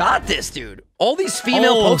 Dude, you got this, dude. All these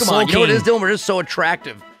female Pokemon, you know what it is, Dylan? We're just so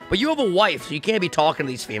attractive. But you have a wife, so you can't be talking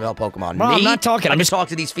to these female Pokemon. Bro, I'm not talking. I just talk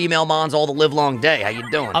to these female mons all the live long day. How you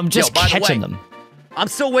doing? I'm just catching them. I'm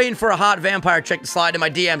still waiting for a hot vampire chick to slide in my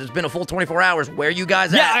DMs. It's been a full 24 hours. Where you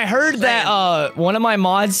guys at? Yeah, I heard that one of my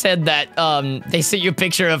mods said that they sent you a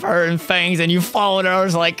picture of her and Fangs and you followed her. I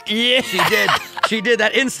was like, yeah. She did. She did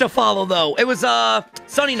that Insta follow, though. It was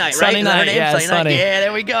Sunny Night, right? Sunny Night, yeah, Sunny. Yeah,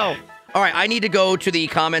 there we go. All right, I need to go to the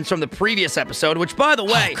comments from the previous episode, which, by the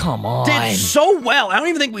way, come on, did so well. I don't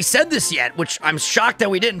even think we said this yet, which I'm shocked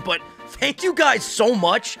that we didn't, but thank you guys so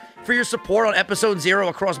much for your support on episode 0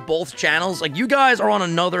 across both channels. Like, you guys are on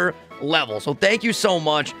another level, so thank you so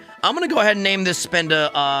much. I'm going to go ahead and name this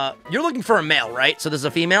Spenda. You're looking for a male, right? So this is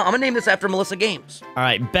a female. I'm going to name this after Melissa Games. All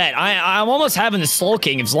right, bet. I'm almost having the Soul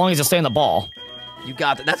King as long as I stay on the ball. You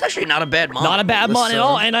got that. That's actually not a bad mon. Not a bad mon at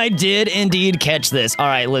all, and I did indeed catch this. All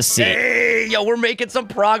right, let's see. Hey, yo, we're making some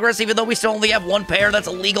progress, even though we still only have one pair that's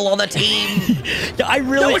illegal on the team. Yo, I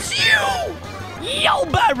really... No, it's you! Yo,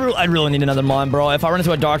 I really need another mon, bro. If I run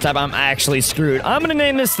into a dark type, I'm actually screwed. I'm gonna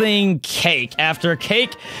name this thing Cake, after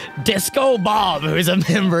Cake Disco Bob, who's a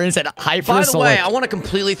member and said Hyper By the Select. way, I want to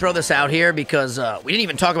completely throw this out here because we didn't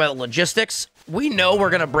even talk about the logistics. We know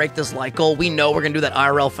we're gonna break this like goal. We know we're gonna do that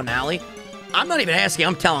IRL finale. I'm not even asking,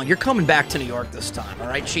 I'm telling you, you're coming back to New York this time, all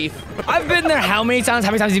right, Chief? I've been there how many times?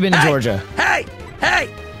 How many times have you been to Georgia? Hey!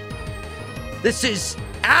 This is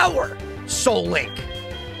our Soul Link,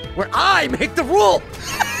 where I make the rule.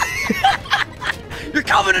 You're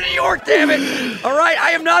coming to New York, damn it. All right,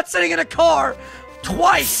 I am not sitting in a car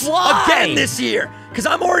twice again this year, because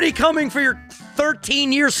I'm already coming for your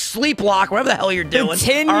 13-year sleep lock, whatever the hell you're doing. The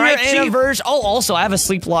 10-year anniversary. Oh, also, I have a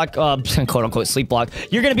sleep lock, quote-unquote sleep lock.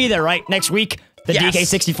 You're going to be there, right, next week? The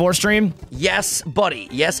DK64 stream? Yes, buddy.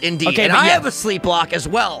 Yes, indeed. Okay, and I have a sleep lock as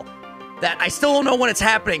well that I still don't know when it's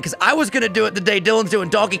happening, because I was going to do it the day Dylan's doing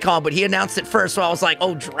Donkey Kong, but he announced it first, so I was like,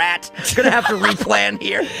 oh, drat. Going to have to replan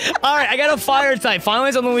here. All right, I got a fire type.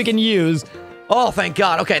 Finally, something we can use. Oh, thank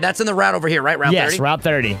God. Okay, that's in the route over here, right? Route 30? Yes, Route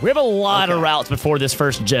 30. We have a lot of routes before this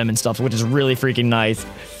first gym and stuff, which is really freaking nice.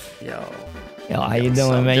 Yo, how you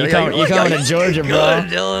doing, man? You coming to Georgia, bro? Good,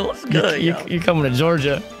 Dylan. What's good, you coming to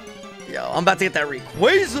Georgia. Yo, I'm about to get that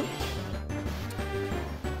Rayquaza.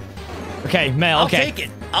 Okay, male, okay.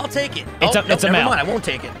 I'll take it. It's a never male. mind, I won't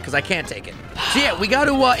take it, because I can't take it. So yeah, we got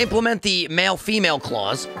to implement the male-female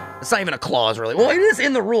clause. It's not even a clause, really. Well, it is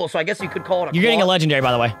in the rule, so I guess you could call it a You're getting a legendary,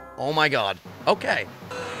 by the way. Oh my God. Okay.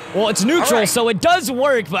 Well, it's neutral, so it does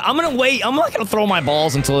work, but I'm gonna wait. I'm not gonna throw my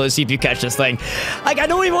balls until I see if you catch this thing. Like, I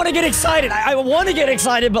don't even want to get excited. I want to get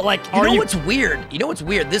excited, but like, you know what's weird? You know what's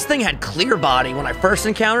weird? This thing had clear body when I first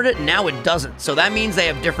encountered it. Now it doesn't. So that means they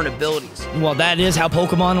have different abilities. Well, that is how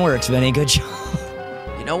Pokemon works, Vinny. Good job.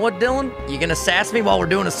 You know what, Dylan? You gonna sass me while we're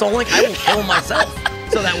doing a Soul Link? I will kill myself.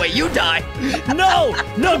 So that way you die. No,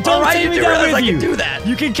 don't take me there with you. I can do that.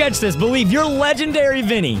 You can catch this. Believe you're legendary,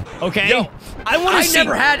 Vinny. Okay. Yo, I want to see.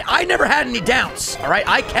 I never had any doubts. All right,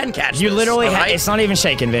 I can catch. You this, literally. right? It's not even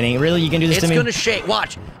shaking, Vinny. Really, you can do this to me? It's gonna shake.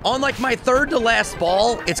 Watch. On like my third to last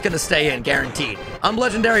ball, it's gonna stay in, guaranteed. I'm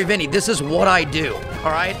legendary, Vinny. This is what I do.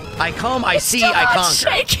 All right. I come. I see. I conquer.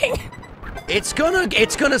 Shaking. It's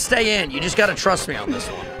gonna stay in. You just gotta trust me on this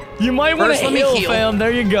one. You might want to heal, fam.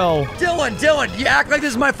 There you go. Dylan, you act like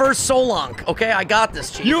this is my first Soul Link. Okay, I got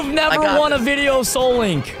this, Chief. You've never won a video Soul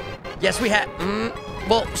Link. Yes, we have.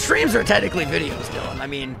 Well, streams are technically videos, Dylan. I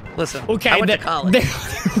mean, listen. Okay, I went to college.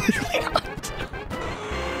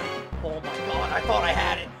 Oh my God, I thought I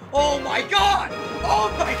had it. Oh my God.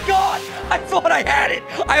 Oh my God. I thought I had it.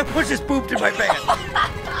 I almost just pooped in my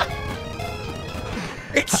pants.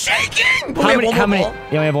 It's shaking! How many?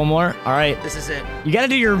 You only have one more? All right. This is it. You gotta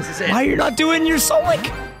do your... This is it. Why are you not doing your Soul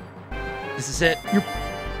Link? This is it.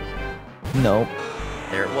 No.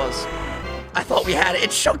 There it was. I thought we had it.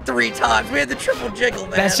 It shook 3 times. We had the triple jiggle,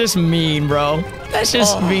 man. That's just mean, bro. That's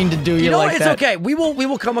just mean to do you like that. It's okay. We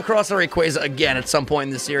will come across a Rayquaza again at some point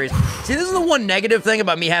in this series. See, this is the one negative thing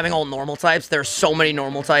about me having all normal types. There's so many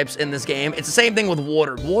normal types in this game. It's the same thing with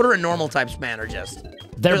water. Water and normal types, man, are just...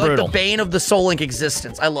 They're like the bane of the Soul Link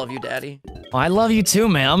existence. I love you, Daddy. I love you too,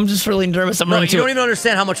 man. I'm just really nervous. Bro, you don't even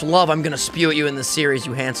understand how much love I'm gonna spew at you in this series,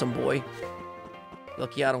 you handsome boy.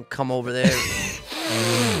 Lucky I don't come over there.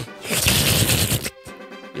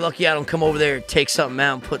 You're lucky I don't come over there and take something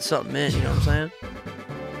out and put something in, you know what I'm saying?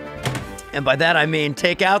 And by that I mean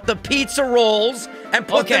take out the pizza rolls and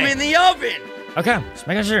put them in the oven. Okay, just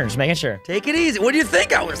making sure. Take it easy. What do you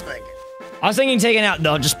think I was thinking? I was thinking taking out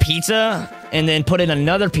just pizza and then put in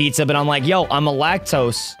another pizza, but I'm like, yo, I'm a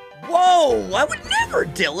lactose. Whoa, I would never,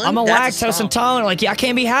 Dylan. I'm a lactose intolerant. Like, I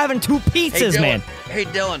can't be having 2 pizzas, man. Hey,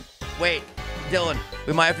 Dylan. Wait, Dylan.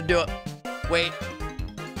 We might have to do it. Wait.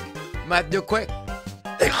 We might have to do it quick.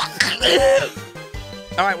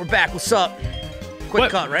 All right, we're back. What's up? Quick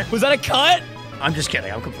cut, right? Was that a cut? I'm just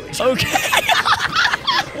kidding. I'm completely joking. Okay.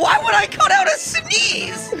 Why would I cut out a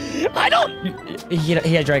sneeze? I don't. He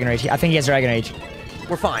has Dragon Rage. I think he has Dragon Rage.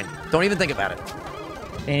 We're fine. Don't even think about it.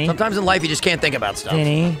 Vinny? Sometimes in life, you just can't think about stuff.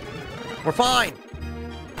 Vinny? We're fine.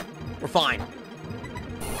 We're fine.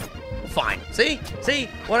 Fine. See?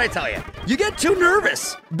 What'd I tell you? You get too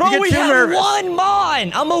nervous. Bro, we have one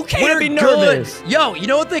mon. I'm okay to be nervous. Good. Yo, you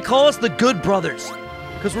know what they call us? The Good Brothers.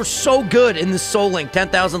 Because we're so good in this Soul Link.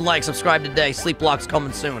 10,000 likes. Subscribe today. Sleep Block's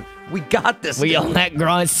coming soon. We got this. We on that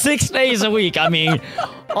grind 6 days a week. I mean,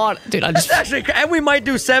 oh, dude, I just... That's actually... And we might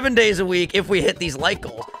do 7 days a week if we hit these like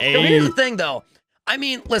goals. Hey. Now, here's the thing, though. I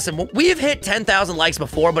mean, listen, we've hit 10,000 likes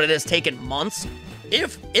before, but it has taken months.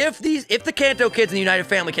 If the Kanto kids in the United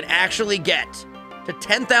family can actually get to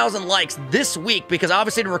 10,000 likes this week, because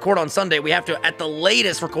obviously to record on Sunday, we have to, at the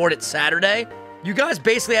latest, record it Saturday. You guys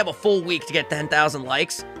basically have a full week to get 10,000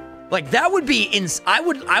 likes. Like, that would be, I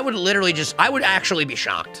would actually be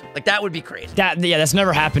shocked. Like, that would be crazy. That's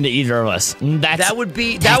never happened to either of us. That would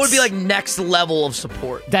be like next level of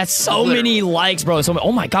support. That's so many likes, bro.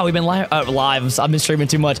 Oh my God, we've been live. I've been streaming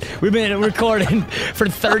too much. We've been recording for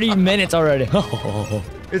 30 minutes already.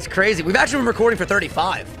 It's crazy. We've actually been recording for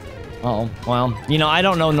 35. Oh, well, you know, I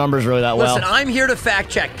don't know numbers really that well. Listen, I'm here to fact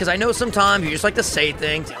check, because I know sometimes you just like to say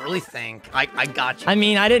things, you don't really think. I got you. I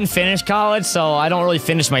mean, I didn't finish college, so I don't really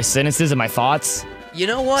finish my sentences and my thoughts. You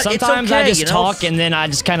know what? Sometimes it's okay, I just talk and then I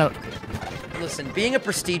just kind of... Listen, being a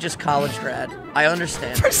prestigious college grad, I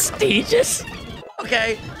understand. Prestigious?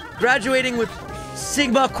 Okay, graduating with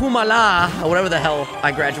Sigma Cum Laude, or whatever the hell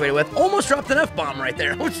I graduated with. Almost dropped an F-bomb right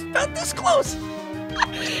there. I was about this close.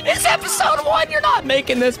 It's episode 1. You're not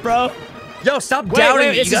making this, bro. Yo, stop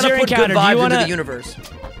doubting me. You gotta put good vibes into the universe.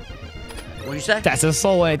 What'd you say? That's a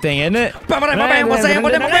Soul Link thing, isn't it? By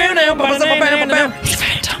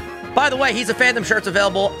the way, he's a Phantom shirt's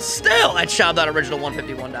available still at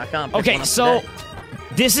shop.original151.com. Okay, so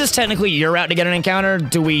this is technically your route to get an encounter.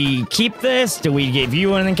 Do we keep this? Do we give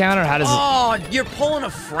you an encounter? How does it... Oh, you're pulling a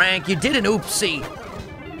Frank. You did an oopsie.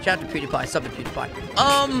 Shout out to PewDiePie. Sub to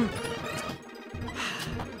PewDiePie.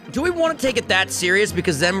 Do we want to take it that serious?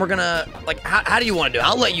 Because then we're gonna, like, how do you want to do it?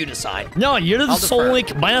 I'll let you decide. No, you're the Soul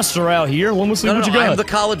Link master out here. Let me see what you got. I'm the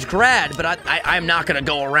college grad, but I'm not gonna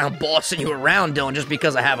go around bossing you around, Dylan, just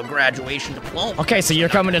because I have a graduation diploma. Okay, so you're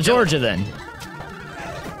coming to Georgia then.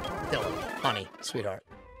 Dylan, honey, sweetheart,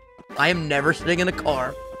 I am never sitting in a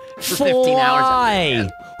car for 15 hours. Why?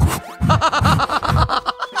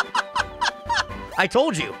 I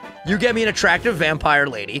told you. You get me an attractive vampire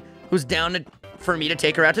lady who's down for me to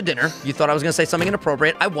take her out to dinner. You thought I was going to say something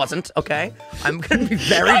inappropriate. I wasn't, okay? I'm going to be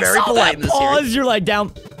very, very polite in this series. You're like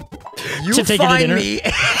down you to take her to dinner.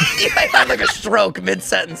 I had like a stroke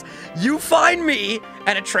mid-sentence. You find me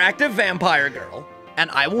an attractive vampire girl, and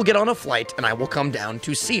I will get on a flight, and I will come down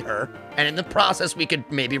to see her, and in the process, we could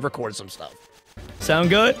maybe record some stuff. Sound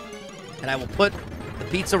good? And I will put the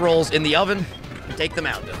pizza rolls in the oven and take them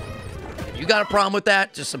out. If you got a problem with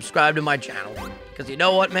that, just subscribe to my channel. Because you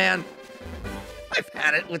know what, man? I've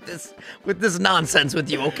had it with this nonsense with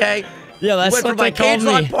you, okay? Yeah, that's what they call me. Went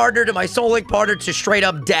from my Cage partner to my Soul Link partner to straight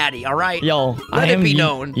up daddy, all right? Yo, let it be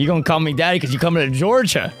known. You gonna call me daddy because you coming to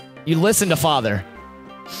Georgia. You listen to father.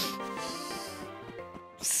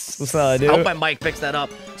 What's up, dude? I hope my mic picks that up.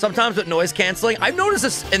 Sometimes with noise canceling, I've noticed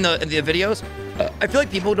this in the videos. I feel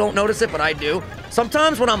like people don't notice it, but I do.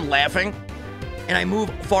 Sometimes when I'm laughing and I move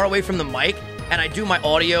far away from the mic, and I do my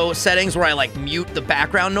audio settings where I like mute the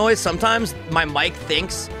background noise, sometimes my mic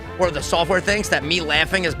thinks, or the software thinks, that me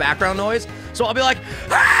laughing is background noise. So I'll be like,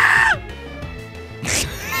 ah!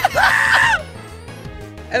 Ah!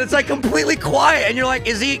 And it's like completely quiet, and you're like,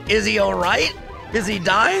 is he all right? Is he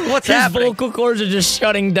dying? What's happening? His vocal cords are just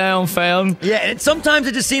shutting down, fam. Yeah, and sometimes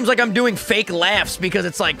it just seems like I'm doing fake laughs because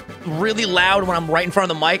it's like really loud when I'm right in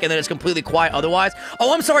front of the mic, and then it's completely quiet otherwise.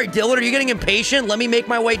 Oh, I'm sorry, Dylan, are you getting impatient? Let me make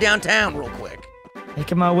my way downtown real quick.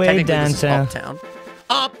 Making my way downtown. This is uptown.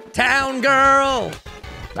 Uptown girl.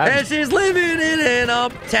 And she's living in an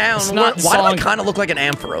uptown. Why do I kind of look like an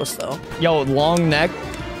Ampharos, though? Yo, long neck.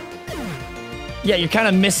 Yeah, you're kind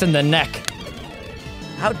of missing the neck.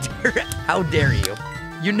 How dare you?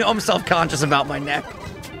 You know I'm self-conscious about my neck.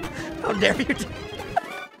 How dare you?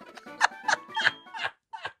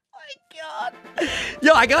 My God.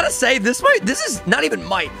 Yo, I gotta say, this is not even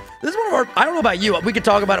this is one of our, I don't know about you, we could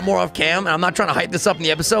talk about it more off cam, and I'm not trying to hype this up in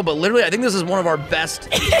the episode, but literally, I think this is one of our best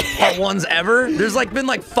part ones ever. There's like been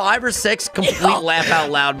like 5 or 6 complete laugh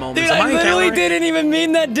out loud moments. Dude, I literally didn't even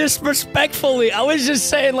mean that disrespectfully. I was just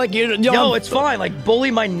saying like, yo, it's fine, like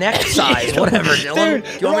bully my neck size, whatever, Dylan.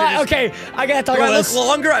 Dude, right, okay, I gotta talk about this. Do I look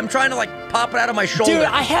longer? I'm trying to like pop it out of my shoulder. Dude,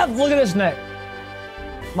 look at this neck.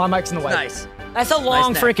 My mic's in the way. Nice. That's a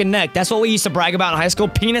long Nice freaking neck. That's what we used to brag about in high school.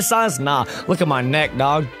 Penis size? Nah. Look at my neck,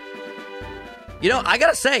 dog. You know, I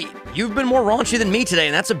gotta say, you've been more raunchy than me today,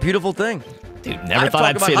 and that's a beautiful thing. Dude, never thought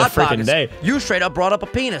I'd see the freaking day. You straight up brought up a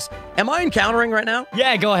penis. Am I encountering right now?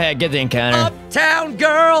 Yeah, go ahead. Get the encounter. Uptown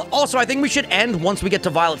girl. Also, I think we should end once we get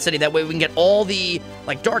to Violet City. That way we can get all the,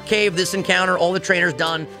 like, Dark Cave, this encounter, all the trainers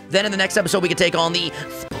done. Then in the next episode, we can take on the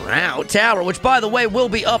Sprout Tower, which, by the way, will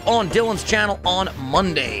be up on Dylan's channel on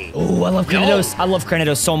Monday. Oh, I love Cranidos. I love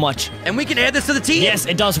Cranidos so much. And we can add this to the team. Yes,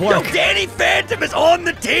 it does work. Yo, Danny Phantom is on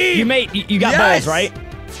the team. You got balls, right?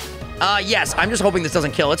 Yes. I'm just hoping this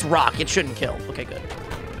doesn't kill. It's rock. It shouldn't kill. Okay, good.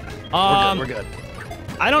 We're good.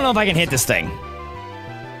 I don't know if I can hit this thing.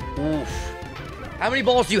 Oof. How many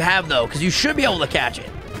balls do you have, though? Because you should be able to catch it.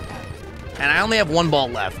 And I only have one ball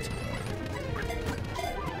left.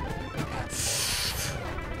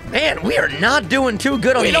 Man, we are not doing too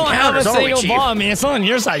good on the encounters, are we, Chief? We don't have a single ball. I mean, it's on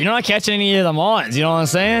your side. You're not catching any of the mons. You know what I'm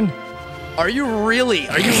saying? Are you really?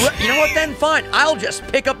 You know what, then? Fine. I'll just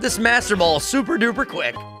pick up this Master Ball super duper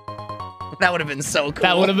quick. That would have been so cool.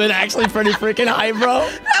 That would have been actually pretty freaking hype, bro.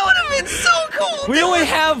 That would have been so cool. We only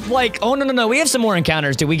have like, oh no, we have some more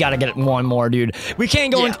encounters, dude. We gotta get one more, dude. We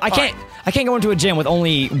can't go. I can't go into a gym with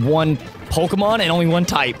only one Pokemon and only one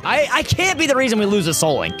type. I can't be the reason we lose a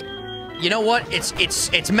Soul Link. You know what?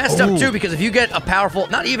 It's messed up too, because if you get a powerful,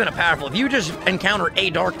 not even a powerful, if you just encounter a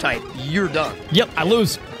dark type, you're done. Yep, I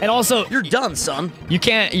lose. And also, you're done, son. You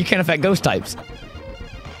can't affect ghost types.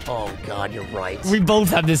 Oh God, you're right. We both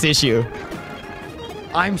have this issue.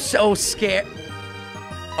 I'm so scared.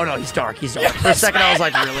 Oh no, he's dark. He's dark. For a second, I was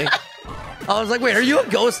like, really? I was like, wait, are you a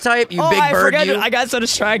ghost type? You big bird, you? I got so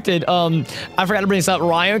distracted. I forgot to bring this up.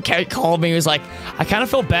 Ryan called me. He was like, I kind of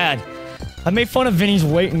feel bad. I made fun of Vinny's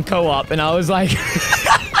weight in co-op, and I was like...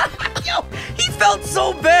 Yo, he felt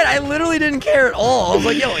so bad. I literally didn't care at all. I was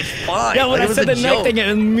like, yo, it's fine. Yeah, when like, I said the neck thing, it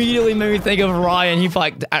immediately made me think of Ryan. He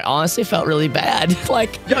like, I honestly felt really bad.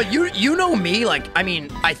 Like, yo, you know me. Like, I mean,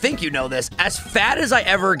 I think you know this. As fat as I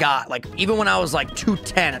ever got, like, even when I was like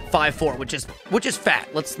 210 at 5'4", which is fat.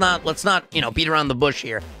 Let's not beat around the bush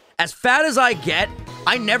here. As fat as I get,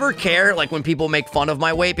 I never care, like, when people make fun of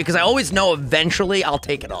my weight, because I always know eventually I'll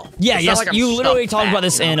take it off. Yeah, yes, like you literally talked about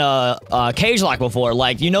this in Cage Lock before.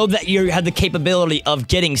 Like, you know that you have the capability of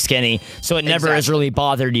getting skinny, so it never has really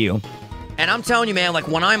bothered you. And I'm telling you, man, like,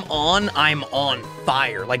 when I'm on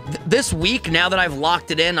fire. Like, this week, now that I've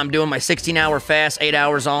locked it in, I'm doing my 16-hour fast, 8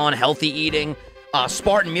 hours on, healthy eating.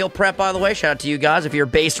 Spartan Meal Prep, by the way, shout out to you guys. If you're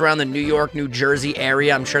based around the New York, New Jersey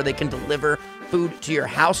area, I'm sure they can deliver food to your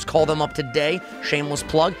house. Call them up today. Shameless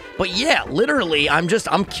plug. But yeah, literally, I'm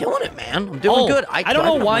killing it, man. I'm doing good. I don't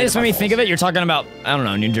know why this made me think of it. You're talking about, I don't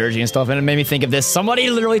know, New Jersey and stuff, and it made me think of this. Somebody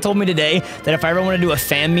literally told me today that if I ever want to do a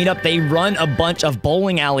fan meetup, they run a bunch of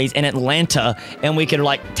bowling alleys in Atlanta, and we could,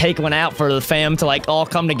 like, take one out for the fam to, like, all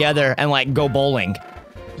come together and, like, go bowling.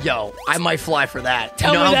 Yo, I might fly for that.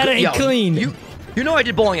 Tell me that ain't clean. You know I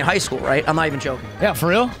did bowling in high school, right? I'm not even joking. Yeah, for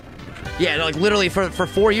real? Yeah, like literally for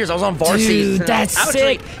 4 years, I was on varsity. Dude, that's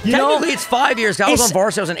sick. Technically, it's 5 years. I was on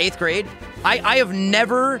varsity. I was in 8th grade. I have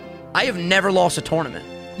never lost a tournament.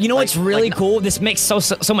 You know what's really cool? This makes so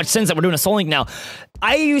much sense that we're doing a Soul Link now.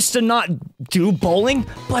 I used to not do bowling,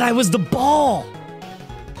 but I was the ball.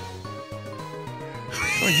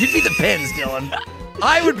 You'd be the pins, Dylan.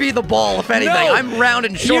 I would be the ball, if anything. No, I'm round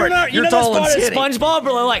and short. You're tall and skinny. SpongeBob,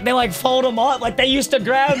 bro, they like fold them up, like they used to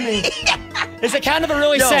grab me. It's a kind of a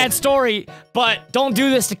really sad story, but don't do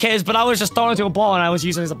this to kids. But I was just thrown into a ball, and I was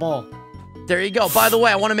using it as a ball. There you go. By the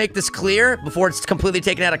way, I want to make this clear before it's completely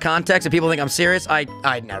taken out of context and people think I'm serious. I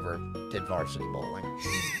never did varsity bowling.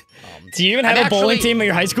 Do you even have a bowling team at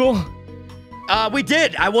your high school? We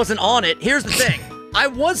did. I wasn't on it. Here's the thing.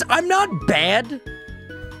 I'm not bad,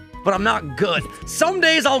 but I'm not good. Some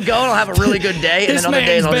days I'll go and I'll have a really good day, and then other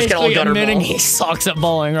days I'll just get all gutter ball. He sucks at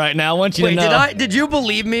bowling right now. I want you to know. Did you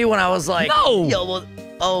believe me when I was like, no? Yo, well,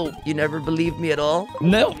 oh, you never believed me at all?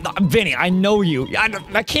 No, Vinny, I know you.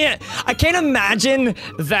 I can't imagine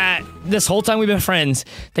that this whole time we've been friends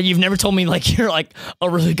that you've never told me like you're like a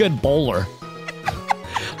really good bowler.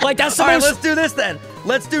 Like that's the All right, let's do this then.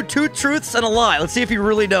 Let's do 2 truths and a lie. Let's see if you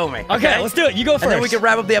really know me. Okay, let's do it. You go first. And then we can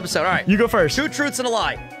wrap up the episode. All right. You go first. 2 truths and a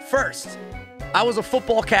lie. First, I was a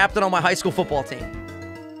football captain on my high school football team.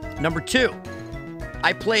 Number 2,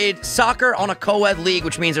 I played soccer on a co-ed league,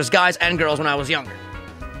 which means there's guys and girls when I was younger.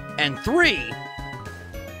 And 3,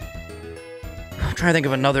 I'm trying to think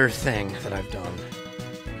of another thing that I've done.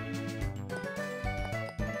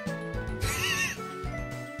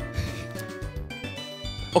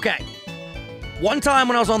 Okay. One time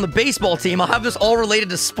when I was on the baseball team, I'll have this all related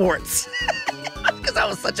to sports. because I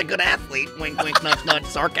was such a good athlete. Wink, wink, nudge, nudge,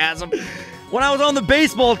 sarcasm. When I was on the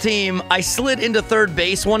baseball team, I slid into third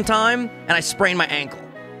base one time, and I sprained my ankle.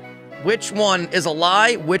 Which one is a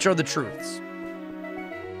lie? Which are the truths?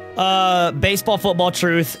 Baseball, football,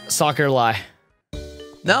 truth. Soccer, lie.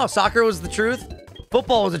 No, soccer was the truth.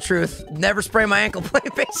 Football was the truth. Never sprained my ankle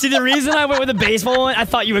playing baseball. See, the reason I went with the baseball one, I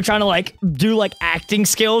thought you were trying to, like, do, like, acting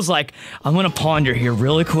skills. Like, I'm gonna ponder here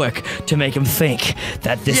really quick to make him think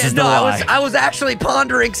that this is the lie. I was actually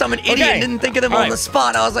pondering. I'm an idiot and didn't think of them on the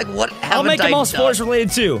spot. I was like, what haven't I done? I'll make them all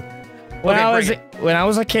sports-related, too. When I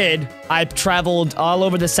was a kid, I traveled all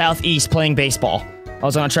over the Southeast playing baseball. I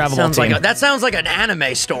was on a travel ball team. That sounds like an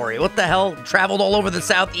anime story. What the hell? Traveled all over the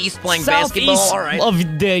Southeast playing basketball? All right.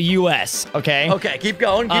 Of the U.S., okay? Okay, keep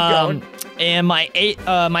going, keep going. And my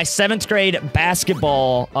 7th grade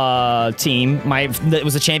basketball team, it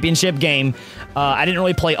was a championship game. I didn't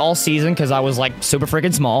really play all season because I was, like, super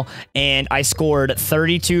freaking small. And I scored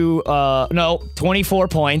 24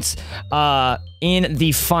 points in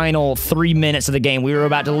the final 3 minutes of the game. We were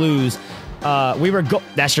about to lose.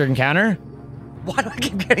 That's your encounter? Why do I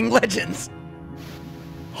keep getting legends?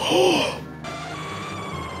 No!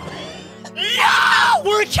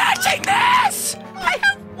 We're catching this! I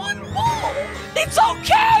have one ball! It's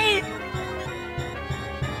okay! Oh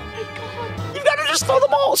my God. You gotta just throw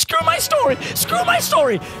them all! Screw my story! Screw my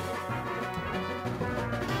story!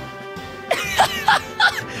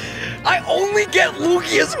 I only get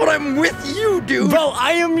Lugias when I'm with you, dude! Bro,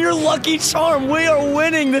 I am your lucky charm! We are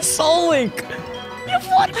winning the Soul Link! You have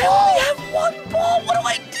one ball! I have one ball! What do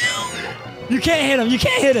I do? You can't hit him! You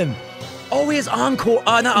can't hit him! Oh, he has Encore.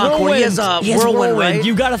 Not Encore. He has Whirlwind, right?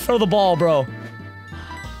 You gotta throw the ball, bro.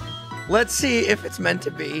 Let's see if it's meant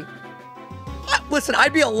to be. Listen,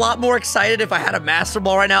 I'd be a lot more excited if I had a Master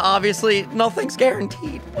Ball right now, obviously. Nothing's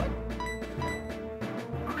guaranteed.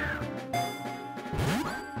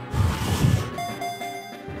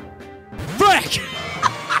 Frick!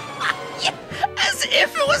 Yeah, as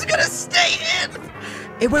if it was gonna stay in.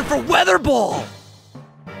 It went for Weather Ball.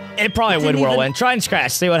 It probably would Whirlwind. Try and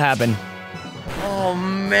scratch. See what happened. Oh,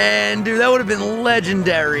 man, dude. That would have been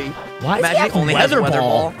legendary. Why is he only Weather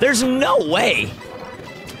Ball? There's no way.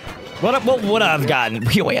 What would I have gotten?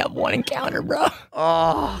 We only have one encounter, bro.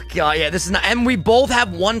 Oh, God, yeah. This is not... And we both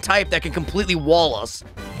have one type that can completely wall us.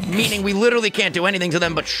 Meaning we literally can't do anything to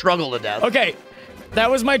them but struggle to death. Okay. That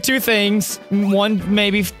was my 2 things. One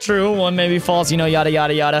may be true, one may be false, you know, yada,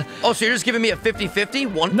 yada, yada. Oh, so you're just giving me a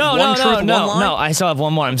 50-50? One truth, one lie? No, I still have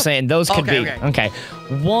one more. I'm saying those could be. Okay.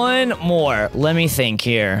 One more. Let me think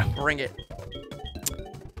here. Bring it.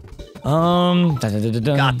 Got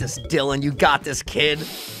Got this, Dylan. You got this, kid.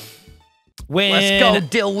 Let's go,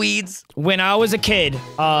 Dillweeds. When I was a kid,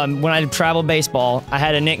 when I traveled baseball, I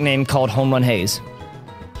had a nickname called Home Run Hayes.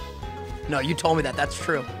 No, you told me that. That's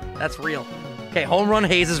true. That's real. Okay, Home Run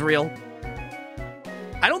Hayes is real.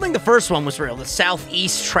 I don't think the first one was real. The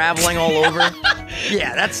Southeast traveling all over.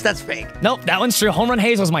 Yeah, that's fake. Nope, that one's true. Home Run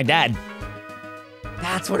Hayes was my dad.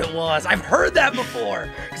 That's what it was. I've heard that before.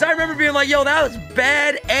 Because I remember being like, yo, that was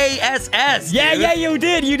bad ASS, Yeah, dude. yeah, you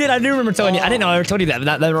did. You did. I do remember telling you. I didn't know I ever told you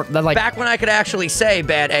that. That like... Back when I could actually say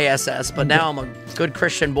bad ASS, but now I'm a good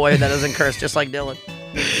Christian boy that doesn't curse just like Dylan.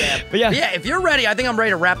 Yeah. But yeah, if you're ready, I think I'm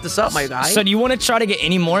ready to wrap this up, my guy. So do you want to try to get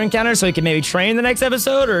any more encounters so we can maybe train the next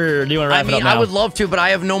episode, or do you want to wrap it up now? I would love to, but I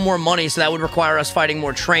have no more money, so that would require us fighting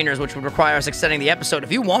more trainers, which would require us extending the episode.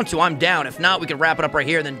 If you want to, I'm down. If not, we can wrap it up right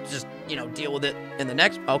here and then just, you know, deal with it in the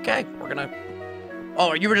next. Okay, we're gonna...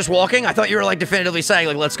 Oh, you were just walking? I thought you were, like, definitively saying,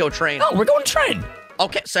 like, let's go train. No, we're going to train.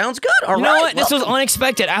 Okay, sounds good. All right. You know what? This was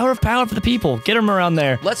unexpected. Hour of power for the people. Get them around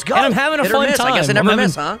there. Let's go. And I'm having a fun time. I guess I never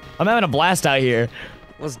miss, huh? I'm having a blast out here.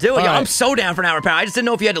 Let's do it. Yo, I'm so down for an hour of power. I just didn't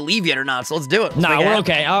know if you had to leave yet or not, so let's do it. Nah, we're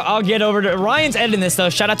okay. I'll get over to... Ryan's editing this,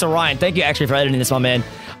 though. Shout out to Ryan. Thank you, actually, for editing this, my man.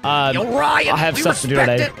 Yo, Ryan, I'll have stuff to do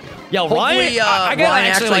today. Yo, Ryan, Ryan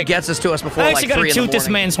actually gets us to us before like 3 in the morning. I actually got to toot this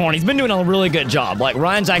man's horn. He's been doing a really good job. Like,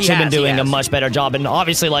 Ryan's actually been doing a much better job, and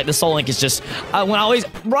obviously, like, the Soul Link is just...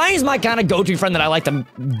 Ryan's my kind of go-to friend that I like to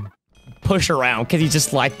push around, because he's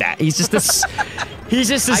just like that. He's just this... he's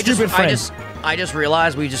just a stupid friend. I just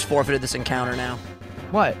realized we just forfeited this encounter now.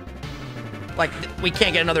 What? Like, we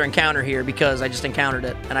can't get another encounter here because I just encountered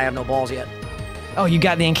it, and I have no balls yet. Oh, you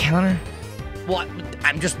got the encounter? Well,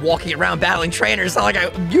 I'm just walking around battling trainers. It's not like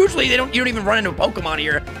usually you don't even run into a Pokemon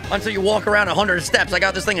here until you walk around 100 steps. I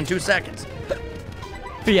got this thing in 2 seconds.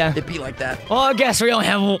 But yeah. It'd be like that. Well, I guess we only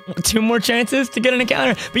have 2 more chances to get an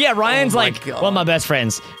encounter. But yeah, Ryan's one of my best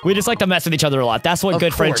friends. We just like to mess with each other a lot. That's what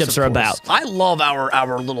good friendships are about. I love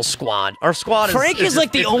our little squad. Our squad Frank is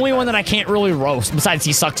like the only one that I can't really roast, besides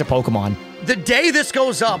he sucks at Pokemon. The day this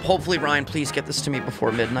goes up, hopefully, Ryan, please get this to me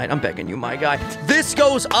before midnight. I'm begging you, my guy. This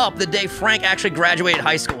goes up the day Frank actually graduated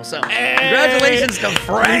high school. So, congratulations to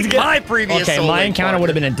Frank, my previous Okay, my encounter would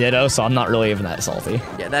have been a Ditto, so I'm not really even that salty.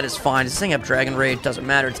 Yeah, that is fine. This thing have Dragon Raid, doesn't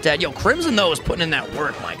matter. It's dead. Yo, Crimson, though, is putting in that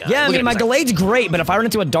work, my guy. Yeah, I mean, my Gallade's great, but if I run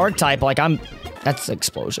into a Dark type, like, that's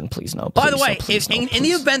explosion. Please no. By the way, in the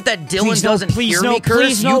event that Dylan doesn't hear me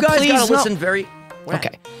curse, you guys gotta listen very...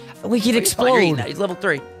 Okay. We can explode. He's level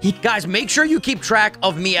 3. Guys, make sure you keep track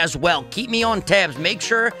of me as well. Keep me on tabs. Make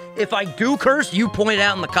sure if I do curse, you point it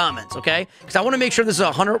out in the comments, okay? Because I want to make sure this is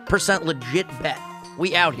a 100% legit bet.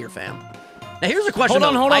 We out here, fam. Now, here's a question.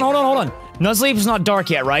 Hold on. Nuzleaf is not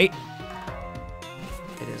dark yet, right?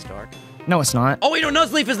 It is dark. No, it's not. Oh, wait, no,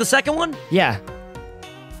 Nuzleaf is the second one? Yeah.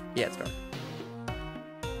 Yeah, it's dark.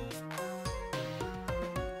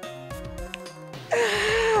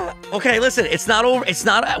 Okay, listen, it's not over.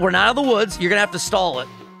 We're not out of the woods. You're gonna have to stall it.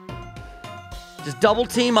 Just double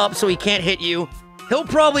team up so he can't hit you. He'll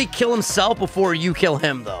probably kill himself before you kill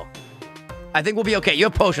him, though. I think we'll be okay. You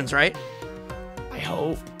have potions, right? I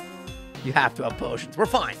hope. You have to have potions. We're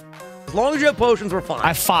fine. As long as you have potions, we're fine. I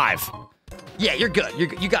have 5. Yeah, you're good.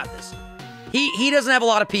 You got this. He doesn't have a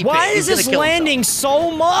lot of PP. Why is this landing so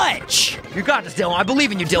much? You got this, Dylan. I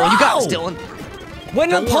believe in you, Dylan. You got this, Dylan.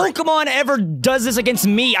 When a Pokemon ever does this against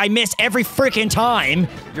me, I miss every freaking time.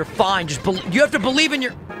 You're fine. Just you have to believe in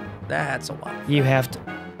your... That's a lot. You have to...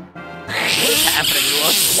 What is happening to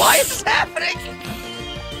us? Why is this happening?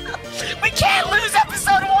 We can't lose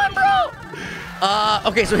episode 1, bro!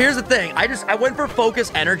 Okay, so here's the thing. I went for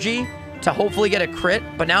focus energy to hopefully get a crit,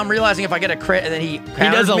 but now I'm realizing if I get a crit and then he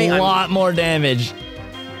does a lot more damage.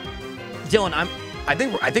 Dylan, I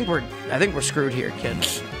think we're screwed here, kid.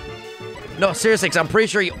 No, seriously, because I'm pretty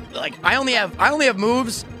sure I only have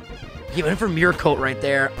moves. He went for Mirror Coat right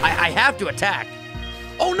there. I have to attack.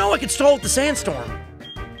 Oh no, I can stall with the Sandstorm.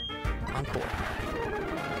 I'm cool.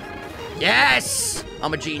 Yes!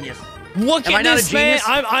 I'm a genius. Look at this, man.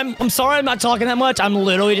 I'm sorry I'm not talking that much. I'm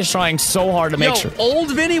literally just trying so hard to make sure.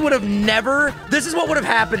 Old Vinny would have never... This is what would have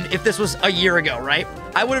happened if this was a year ago, right?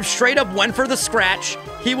 I would have straight up went for the scratch.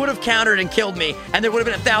 He would have countered and killed me, and there would have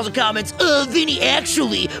been 1,000 comments. Vinny,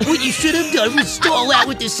 actually, what you should have done was stall out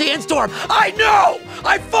with the Sandstorm. I know!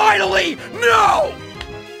 I finally know!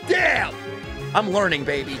 Damn! I'm learning,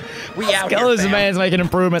 baby. We out here, This man's making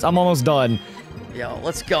improvements. I'm almost done. Yo,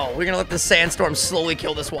 let's go. We're gonna let the Sandstorm slowly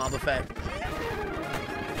kill this Wobbuffet.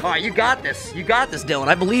 All right, you got this. You got this, Dylan.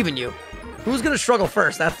 I believe in you. Who's gonna struggle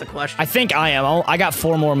first? That's the question. I think I am. I got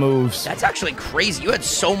 4 more moves. That's actually crazy. You had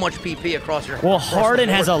so much PP across your... Well, Harden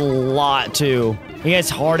has a lot, too. He has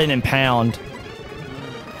Harden and Pound.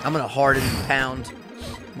 I'm gonna Harden and Pound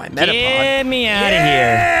my Metapod. Get me out of here.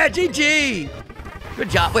 Yeah, GG. Good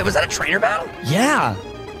job. Wait, was that a trainer battle? Yeah.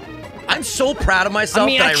 I'm so proud of myself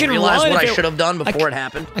that I realized what I should have done before it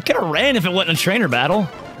happened. I could have ran if it wasn't a trainer battle.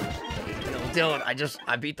 Dylan,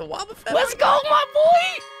 I beat the Wobbuffet. Let's go, my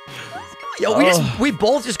boy. Let's go. Yo, we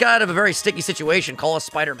both just got out of a very sticky situation. Call us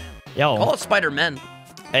Spider-Man. Yo. Call us Spider-Man.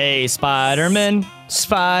 Hey, Spider-Man.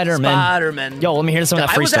 Spider-Man. Spider-Man. Yo, let me hear some of that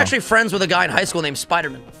freestyle. I was actually friends with a guy in high school named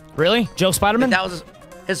Spider-Man. Really? Joe Spider-Man? That was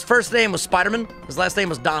his first name was Spider-Man. His last name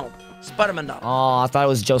was Donald. Spider-Man Donald. Oh, I thought it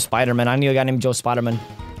was Joe Spider-Man. I knew a guy named Joe Spider-Man.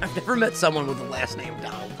 I've never met someone with the last name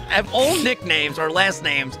Donald. I have all nicknames or last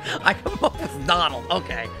names. I come up with Donald.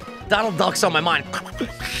 Okay. Donald Duck's on my mind. It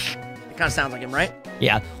kind of sounds like him, right?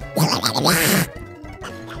 Yeah.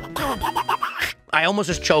 I almost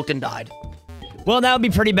just choked and died. Well, that would be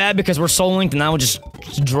pretty bad because we're soul linked and I would just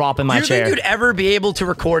drop in my chair. Do you think you'd ever be able to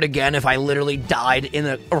record again if I literally died in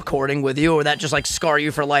a recording with you, or would that just like scar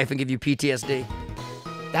you for life and give you PTSD?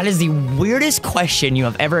 That is the weirdest question you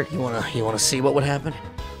have ever... You wanna see what would happen?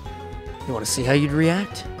 You wanna see how you'd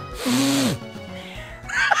react?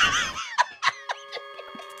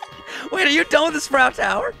 Wait, are you done with the Sprout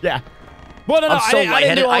Tower? Yeah. Well, no, I'm so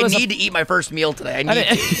lightheaded. I need to eat my first meal today.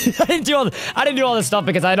 I didn't do all this stuff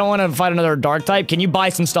because I don't want to fight another dark type. Can you buy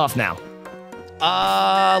some stuff now?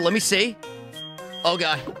 Let me see. Oh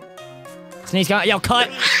god. Sneeze cut. Yo, cut.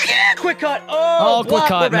 Yeah, quick cut. Oh, quick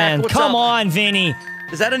cut, man. Come on, Vinny.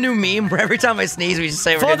 Is that a new meme where every time I sneeze, we just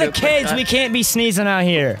say we're gonna do a quick cut? For the kids, we can't be sneezing out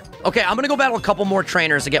here. Okay, I'm gonna go battle a couple more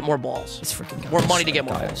trainers to get more balls. It's freaking more money to get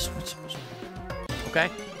more balls. Okay.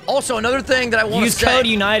 Also, another thing that I want to say. Use code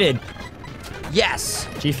United. Yes.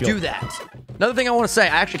 G Fuel. Do that. Another thing I want to say.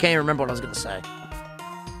 I actually can't even remember what I was gonna say.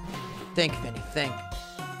 Think, Vinny. Think.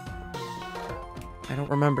 I don't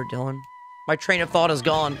remember, Dylan. My train of thought is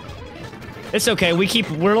gone. It's okay.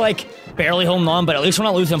 We're like barely holding on, but at least we're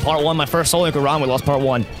not losing part 1. My first Soul Link around, we lost part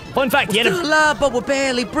 1. Fun fact, we're still alive, but we're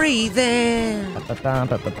barely breathing.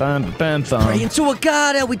 Praying to a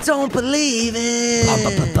God that we don't believe in. I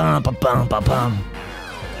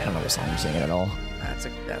don't know what song you're singing at all. That's a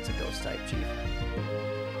ghost type, Chief.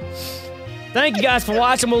 Thank you guys for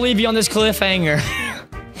watching. We'll leave you on this cliffhanger.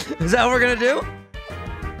 Is that what we're gonna do?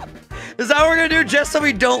 Is that what we're gonna do just so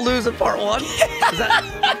we don't lose in part 1?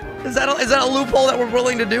 Is that a loophole that we're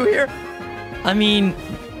willing to do here? I mean,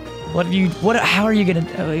 how are you gonna,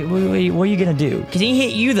 what are you gonna do? Can he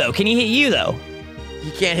hit you though? He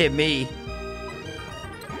can't hit me.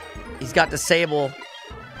 He's got disable.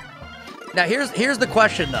 Now here's the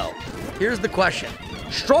question though. Here's the question.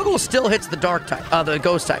 Struggle still hits the dark type, the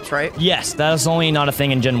ghost types, right? Yes, that's only not a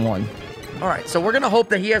thing in Gen 1. All right, so we're gonna hope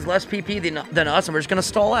that he has less PP than us, and we're just gonna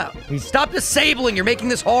stall out. Stop disabling. You're making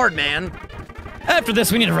this hard, man. After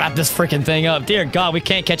this, we need to wrap this freaking thing up. Dear God, we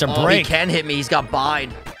can't catch a break. He can hit me. He's got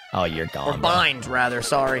bind. Oh, you're gone. Or bind, rather.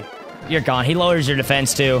 Sorry. You're gone. He lowers your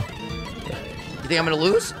defense, too. You think I'm gonna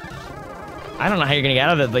lose? I don't know how you're gonna get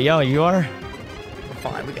out of it, but yo, you are. We're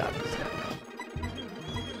fine. We got this.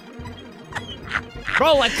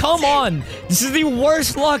 Bro, like, come on. This is the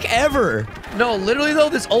worst luck ever. No, literally, though,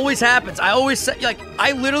 this always happens. I always say, like,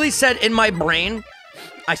 I literally said in my brain,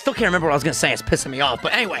 I still can't remember what I was going to say. It's pissing me off.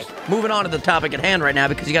 But anyway, moving on to the topic at hand right now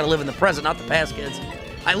because you got to live in the present, not the past, kids.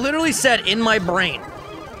 I literally said in my brain,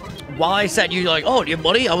 while I said, you're like, oh, you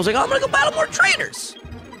buddy? I was like, oh, I'm going to go battle more trainers.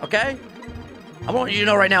 Okay? I want you to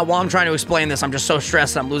know right now, while I'm trying to explain this, I'm just so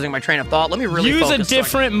stressed that I'm losing my train of thought. Let me really use focus. A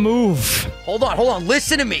different move. Hold on.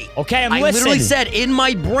 Listen to me. Okay, I'm listening. I literally said in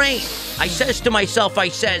my brain, I says to myself,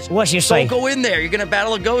 what you say? Don't go in there. You're going to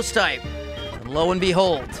battle a ghost type. And lo and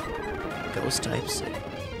behold, ghost types.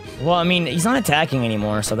 Well, I mean, he's not attacking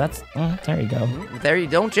anymore, so that's... there you go. There you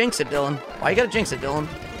don't jinx it, Dylan. Why you gotta jinx it, Dylan?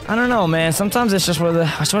 I don't know, man. Sometimes it's just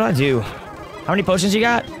that's what I do. How many potions you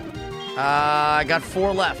got? I got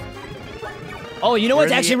 4 left. Oh, you know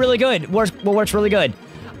what's actually really good? What works really good?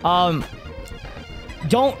 Hold on.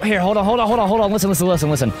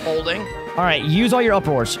 Listen. Holding. All right, use all your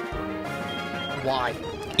uproars. Why?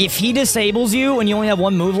 If he disables you and you only have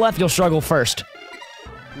 1 move left, you'll struggle first.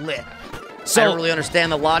 Lit. So, I don't really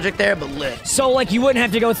understand the logic there, but lit. So, like, you wouldn't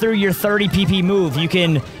have to go through your 30 PP move. You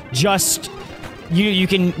can just... You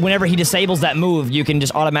can, whenever he disables that move, you can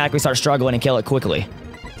just automatically start struggling and kill it quickly.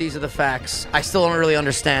 These are the facts. I still don't really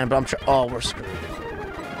understand, but I'm sure... Oh, we're screwed.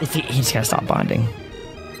 If he just gotta stop bonding.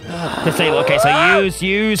 Okay, so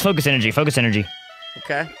use focus energy.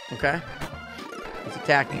 Okay. He's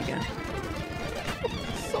attacking again.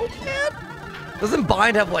 So bad. Doesn't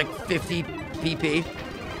bind have like 50 PP?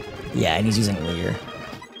 Yeah, and he's using Leer.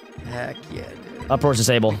 Heck yeah, dude. Uproar's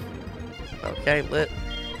disable. Okay, lit.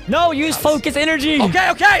 No, use focus energy.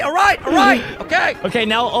 Okay, all right. Okay. Okay,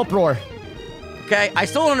 now uproar. Okay, I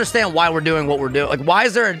still don't understand why we're doing what we're doing. Like, why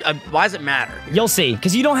does it matter? You'll see,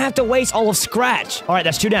 because you don't have to waste all of Scratch. All right,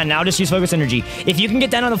 that's 2 down. Now just use focus energy. If you can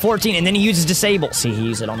get down on the 14 and then he uses disable. See, he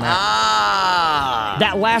used it on that. Ah.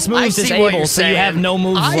 That last move is disabled, so you have no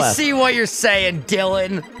moves left. I see what you're saying,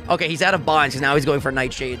 Dylan. Okay, he's out of binds, because now he's going for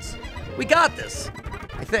Nightshades. We got this,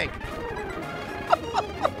 I think. How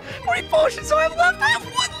many potions do I have left? I have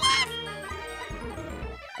 1 left.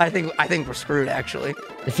 I think we're screwed, actually.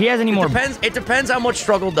 If he has any more... It depends how much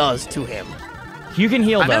struggle does to him. You can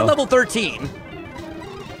heal, though. I'm at level 13.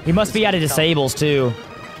 He must be out of disables, too.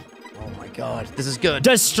 Oh, my God. This is good.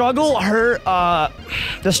 Does struggle hurt, hurt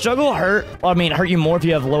you more if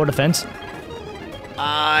you have lower defense?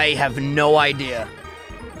 I have no idea.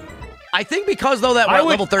 I think because, though, that we're at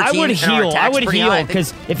level 13 I would heal,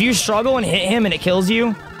 because if you struggle and hit him and it kills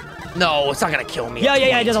you... No, it's not gonna kill me. Yeah,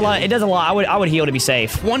 it does a lot. It does a lot. I would heal to be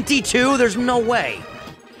safe. 22? There's no way.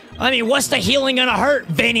 I mean, what's the healing gonna hurt,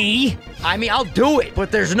 Vinny? I mean, I'll do it,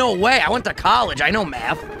 but there's no way. I went to college. I know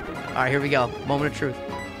math. All right, here we go. Moment of truth.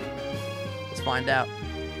 Let's find out.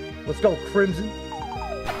 Let's go, Crimson.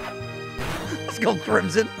 Let's go,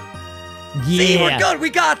 Crimson. Yeah. See, we're good. We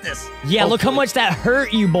got this. Yeah, look how much that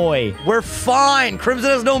hurt you, boy. We're fine.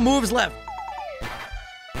 Crimson has no moves left.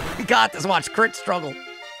 We got this. Watch, crit struggle.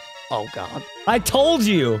 Oh, God. I told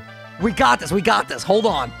you. We got this. Hold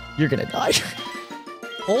on. You're gonna die.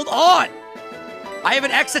 Hold on. I have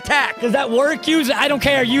an X attack. Does that work? Use it. I don't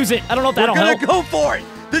care. Use it. I don't know if that'll help. We're gonna go for it.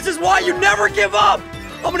 This is why you never give up.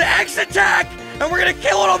 I'm gonna X attack, and we're gonna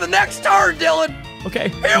kill it on the next turn, Dylan. Okay.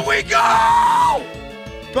 Here we go.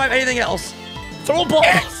 Do I have anything else? Throw a ball.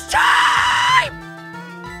 It's time.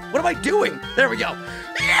 What am I doing? There we go.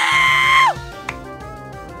 Yeah!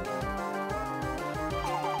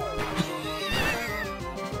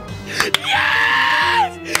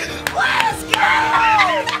 Yes!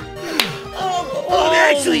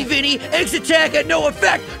 Actually, Vinny, X attack had no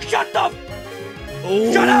effect. Shut the...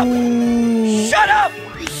 Shut up! Shut up!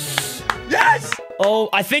 Yes! Oh,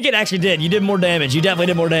 I think it actually did. You did more damage. You definitely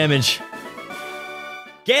did more damage.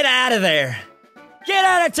 Get out of there. Get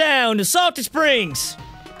out of town to Salty Springs.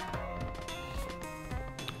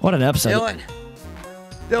 What an episode.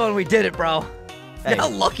 Dylan, we did it, bro. Hey. How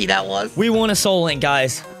lucky that was. We won a Soul Link,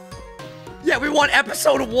 guys. Yeah, we won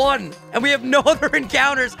episode 1, and we have no other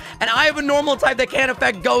encounters, and I have a normal type that can't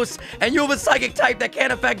affect ghosts, and you have a psychic type that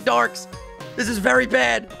can't affect darks. This is very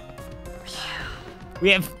bad. We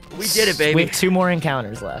did it, baby. We have 2 more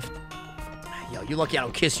encounters left. Yo, you're lucky I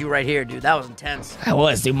don't kiss you right here, dude. That was intense. That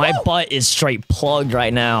was, dude. My butt is straight plugged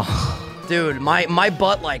right now. Dude, my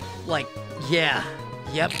butt, yeah.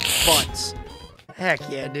 Yep, butts. Heck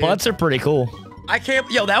yeah, dude. Butts are pretty cool. I can't,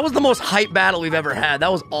 yo, that was the most hype battle we've ever had.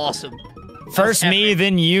 That was awesome. First me,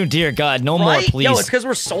 then you. Dear God, no more, please. Yo, it's because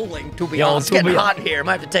we're souling, to be honest. It's getting hot in here. I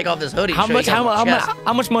might have to take off this hoodie. How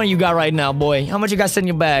much money you got right now, boy? How much you got sitting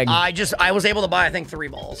in your bag? I was able to buy, I think, 3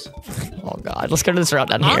 balls. Oh God, let's go to this route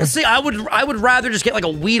down here. Honestly, I would rather just get like a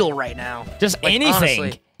Weedle right now. Just anything.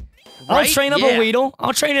 Honestly. I'll train up a Weedle.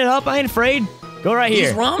 I'll train it up. I ain't afraid. Go right here.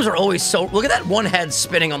 These ROMs are always so... Look at that one head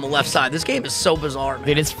spinning on the left side. This game is so bizarre, man.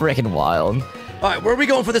 Dude, it's freaking wild. All right, where are we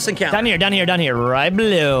going for this encounter? Down here, right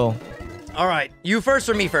below. All right, you first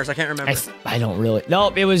or me first? I can't remember. I don't really.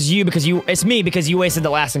 Nope, it was you because you. It's me because you wasted the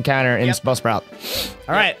last encounter in Buzzsprout.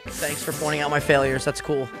 All right. Thanks for pointing out my failures. That's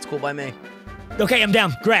cool. It's cool by me. Okay, I'm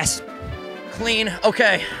down. Grass. Clean.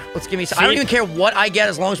 Okay, let's give me some. I don't even care what I get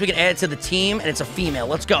as long as we can add it to the team and it's a female.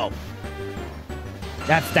 Let's go.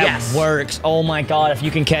 That works. Oh my God, if you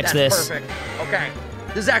can catch this. Perfect. Okay.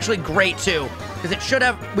 This is actually great too, because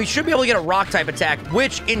we should be able to get a rock type attack,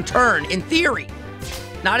 which in turn, in theory,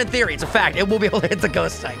 not in theory, it's a fact, it will be able to hit the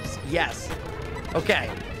ghost types. Yes.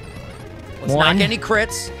 Okay. Let's not get any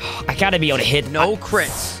crits. I gotta be able to hit. No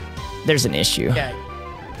crits. There's an issue. Okay.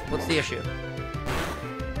 What's the issue?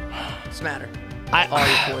 What's the matter?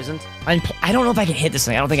 You're poisoned? I don't know if I can hit this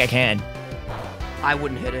thing. I don't think I can. I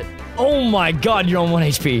wouldn't hit it. Oh my God, you're on 1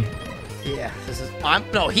 HP. Yeah,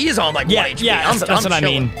 no, he's on like 1 HP. Yeah, that's what I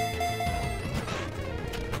mean.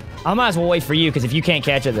 I might as well wait for you, because if you can't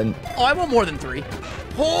catch it, then... Oh, I want more than 3.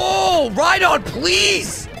 Oh, Rhydon,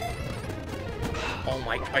 please! Oh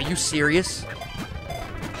my, are you serious?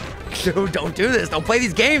 Dude, don't do this. Don't play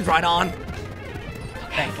these games, Rhydon.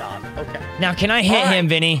 Thank God, okay. Now, can I hit him,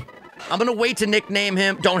 Vinny? I'm gonna wait to nickname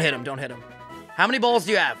him. Don't hit him, don't hit him. How many balls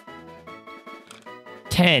do you have?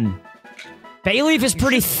 10. Bayleaf is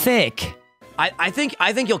pretty thick. I think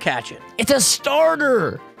you'll catch it. It's a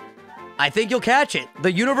starter. I think you'll catch it.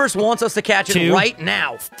 The universe wants us to catch it right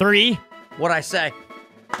now. 3. What'd I say?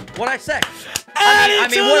 What'd I say? I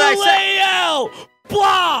mean, what'd I say? Layout.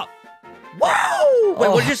 Blop. Whoa! Wait,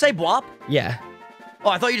 what did you say, Blop? Yeah.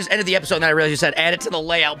 Oh, I thought you just ended the episode and then I realized you said add it to the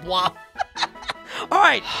layout, Blop. All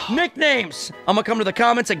right, nicknames. I'm gonna come to the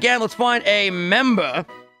comments again. Let's find a member.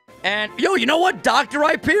 And, yo, you know what? Dr.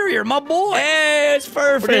 Hyperior, my boy. Hey, it's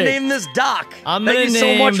perfect. We're gonna name this Doc. I'm gonna name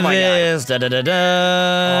so much, this.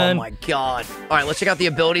 Oh, my God. All right, let's check out the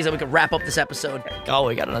abilities and we can wrap up this episode. Oh,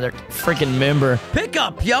 we got another freaking member.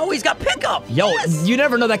 Pickup, yo. He's got pickup. Yo, you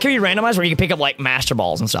never know. That could be randomized where you can pick up, like, Master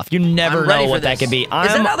Balls and stuff. You never know what that could be. Is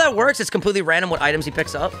that how that works? It's completely random what items he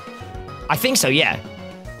picks up? I think so, yeah.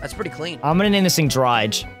 That's pretty clean. I'm gonna name this thing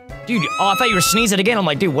Dryge. Dude, I thought you were sneezing again. I'm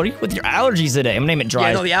like, dude, what are you with your allergies today? I'm gonna name it Dryge.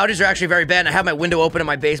 Yeah, no, the allergies are actually very bad. And I have my window open in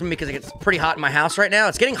my basement because it gets pretty hot in my house right now.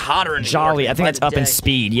 It's getting hotter in Jolly. I think that's up in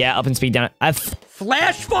speed. Yeah, up in speed down.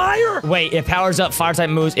 Flash fire? Wait, it powers up fire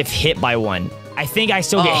type moves if hit by 1. I think I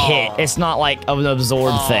still get hit. It's not like an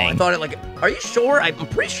absorbed thing. I thought it are you sure? I'm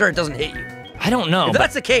pretty sure it doesn't hit you. I don't know. If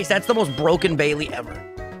that's the case, that's the most broken Bailey ever.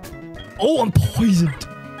 Oh, I'm poisoned.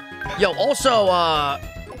 Yo, also,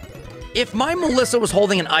 if my Melissa was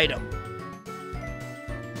holding an item.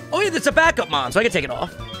 Oh yeah, it's a backup mon, so I can take it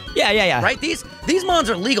off. Yeah. Right? These mons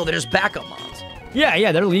are legal, they're just backup mons.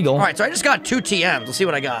 Yeah, they're legal. Alright, so I just got 2 TMs. Let's see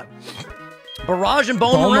what I got. Barrage and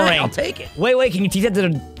Bone Meringue. I'll take it. Wait, can you teach that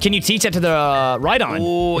to the Rhydon?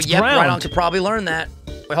 Oh, yep, Rhydon could probably learn that.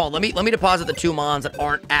 Wait, hold on, let me deposit the 2 mons that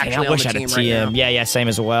aren't actually on the team right now. Yeah, same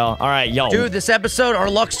as well. Alright, yo. Dude, this episode, our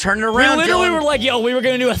luck's turning around. We literally were like, yo, we were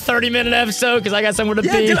gonna do a 30-minute episode because I got somewhere to be.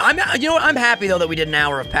 Dude, you know what? I'm happy though that we did an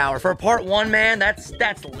hour of power. For a part 1, man, that's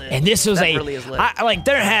lit. And this was really is lit. Like,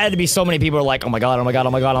 there had to be so many people who were like, oh my god.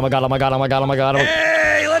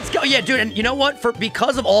 Hey, let's go. Yeah, dude, and you know what?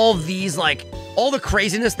 Because of all of these, like, all the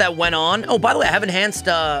craziness that went on. Oh, by the way, I have enhanced,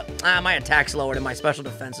 my attack's lowered and my special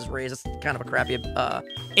defense is raised. It's kind of a crappy,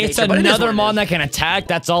 It's nature, another mon that can attack.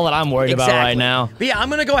 That's all that I'm worried about right now. But yeah, I'm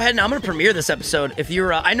going to go ahead and I'm going to premiere this episode. If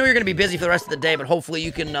you're, I know you're going to be busy for the rest of the day, but hopefully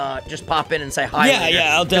you can just pop in and say hi.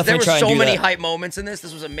 Yeah, I'll definitely try and do that. There were so many hype moments in this.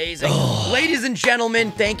 This was amazing. Ladies and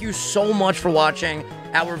gentlemen, thank you so much for watching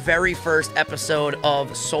our very first episode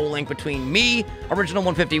of Soul Link between me, Original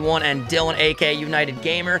 151, and Dylan, aka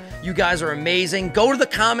UnitedGamer. You guys are amazing. Go to the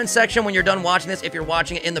comment section when you're done watching this, if you're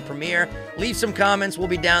watching it in the premiere. Leave some comments. We'll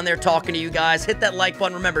be down there talking to you guys. Hit that like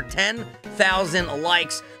button. Remember, 10,000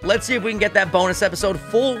 likes. Let's see if we can get that bonus episode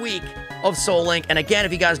full week of Soul Link. And again,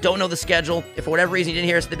 if you guys don't know the schedule, if for whatever reason you didn't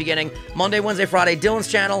hear us at the beginning, Monday, Wednesday, Friday, Dylan's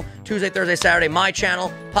channel, Tuesday, Thursday, Saturday, my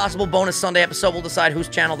channel, possible bonus Sunday episode. We'll decide whose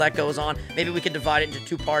channel that goes on. Maybe we could divide it into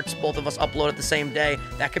 2 parts. Both of us upload it the same day.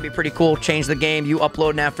 That could be pretty cool. Change the game. You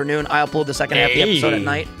upload in the afternoon. I upload the second half of the episode at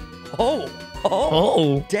night.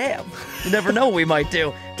 Oh, damn. You never know what we might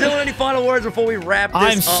do. Dylan, any final words before we wrap this up?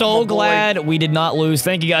 I'm so glad we did not lose.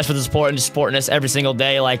 Thank you guys for the support and just supporting us every single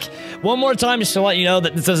day. Like, one more time, just to let you know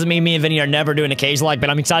that this doesn't mean me and Vinny are never doing occasional like,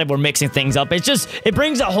 but I'm excited we're mixing things up. It's just, it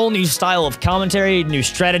brings a whole new style of commentary, new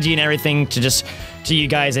strategy and everything to you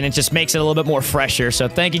guys, and it just makes it a little bit more fresher. So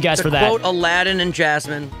thank you guys for that. To quote Aladdin and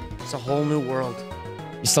Jasmine, it's a whole new world.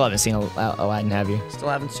 You still haven't seen Aladdin, have you? Still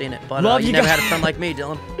haven't seen it, but you never had a friend like me,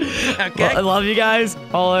 Dylan. Okay. Well, I love you guys.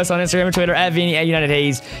 Follow us on Instagram and Twitter at Vinny, at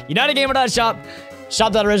UnitedHaze, UnitedGamer.shop,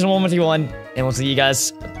 shop.original151, and we'll see you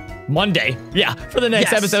guys Monday, for the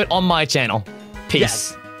next episode on my channel. Peace.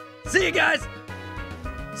 Yes. See you guys.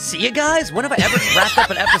 See you guys? When have I ever wrapped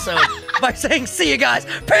up an episode by saying see you guys?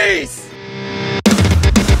 Peace!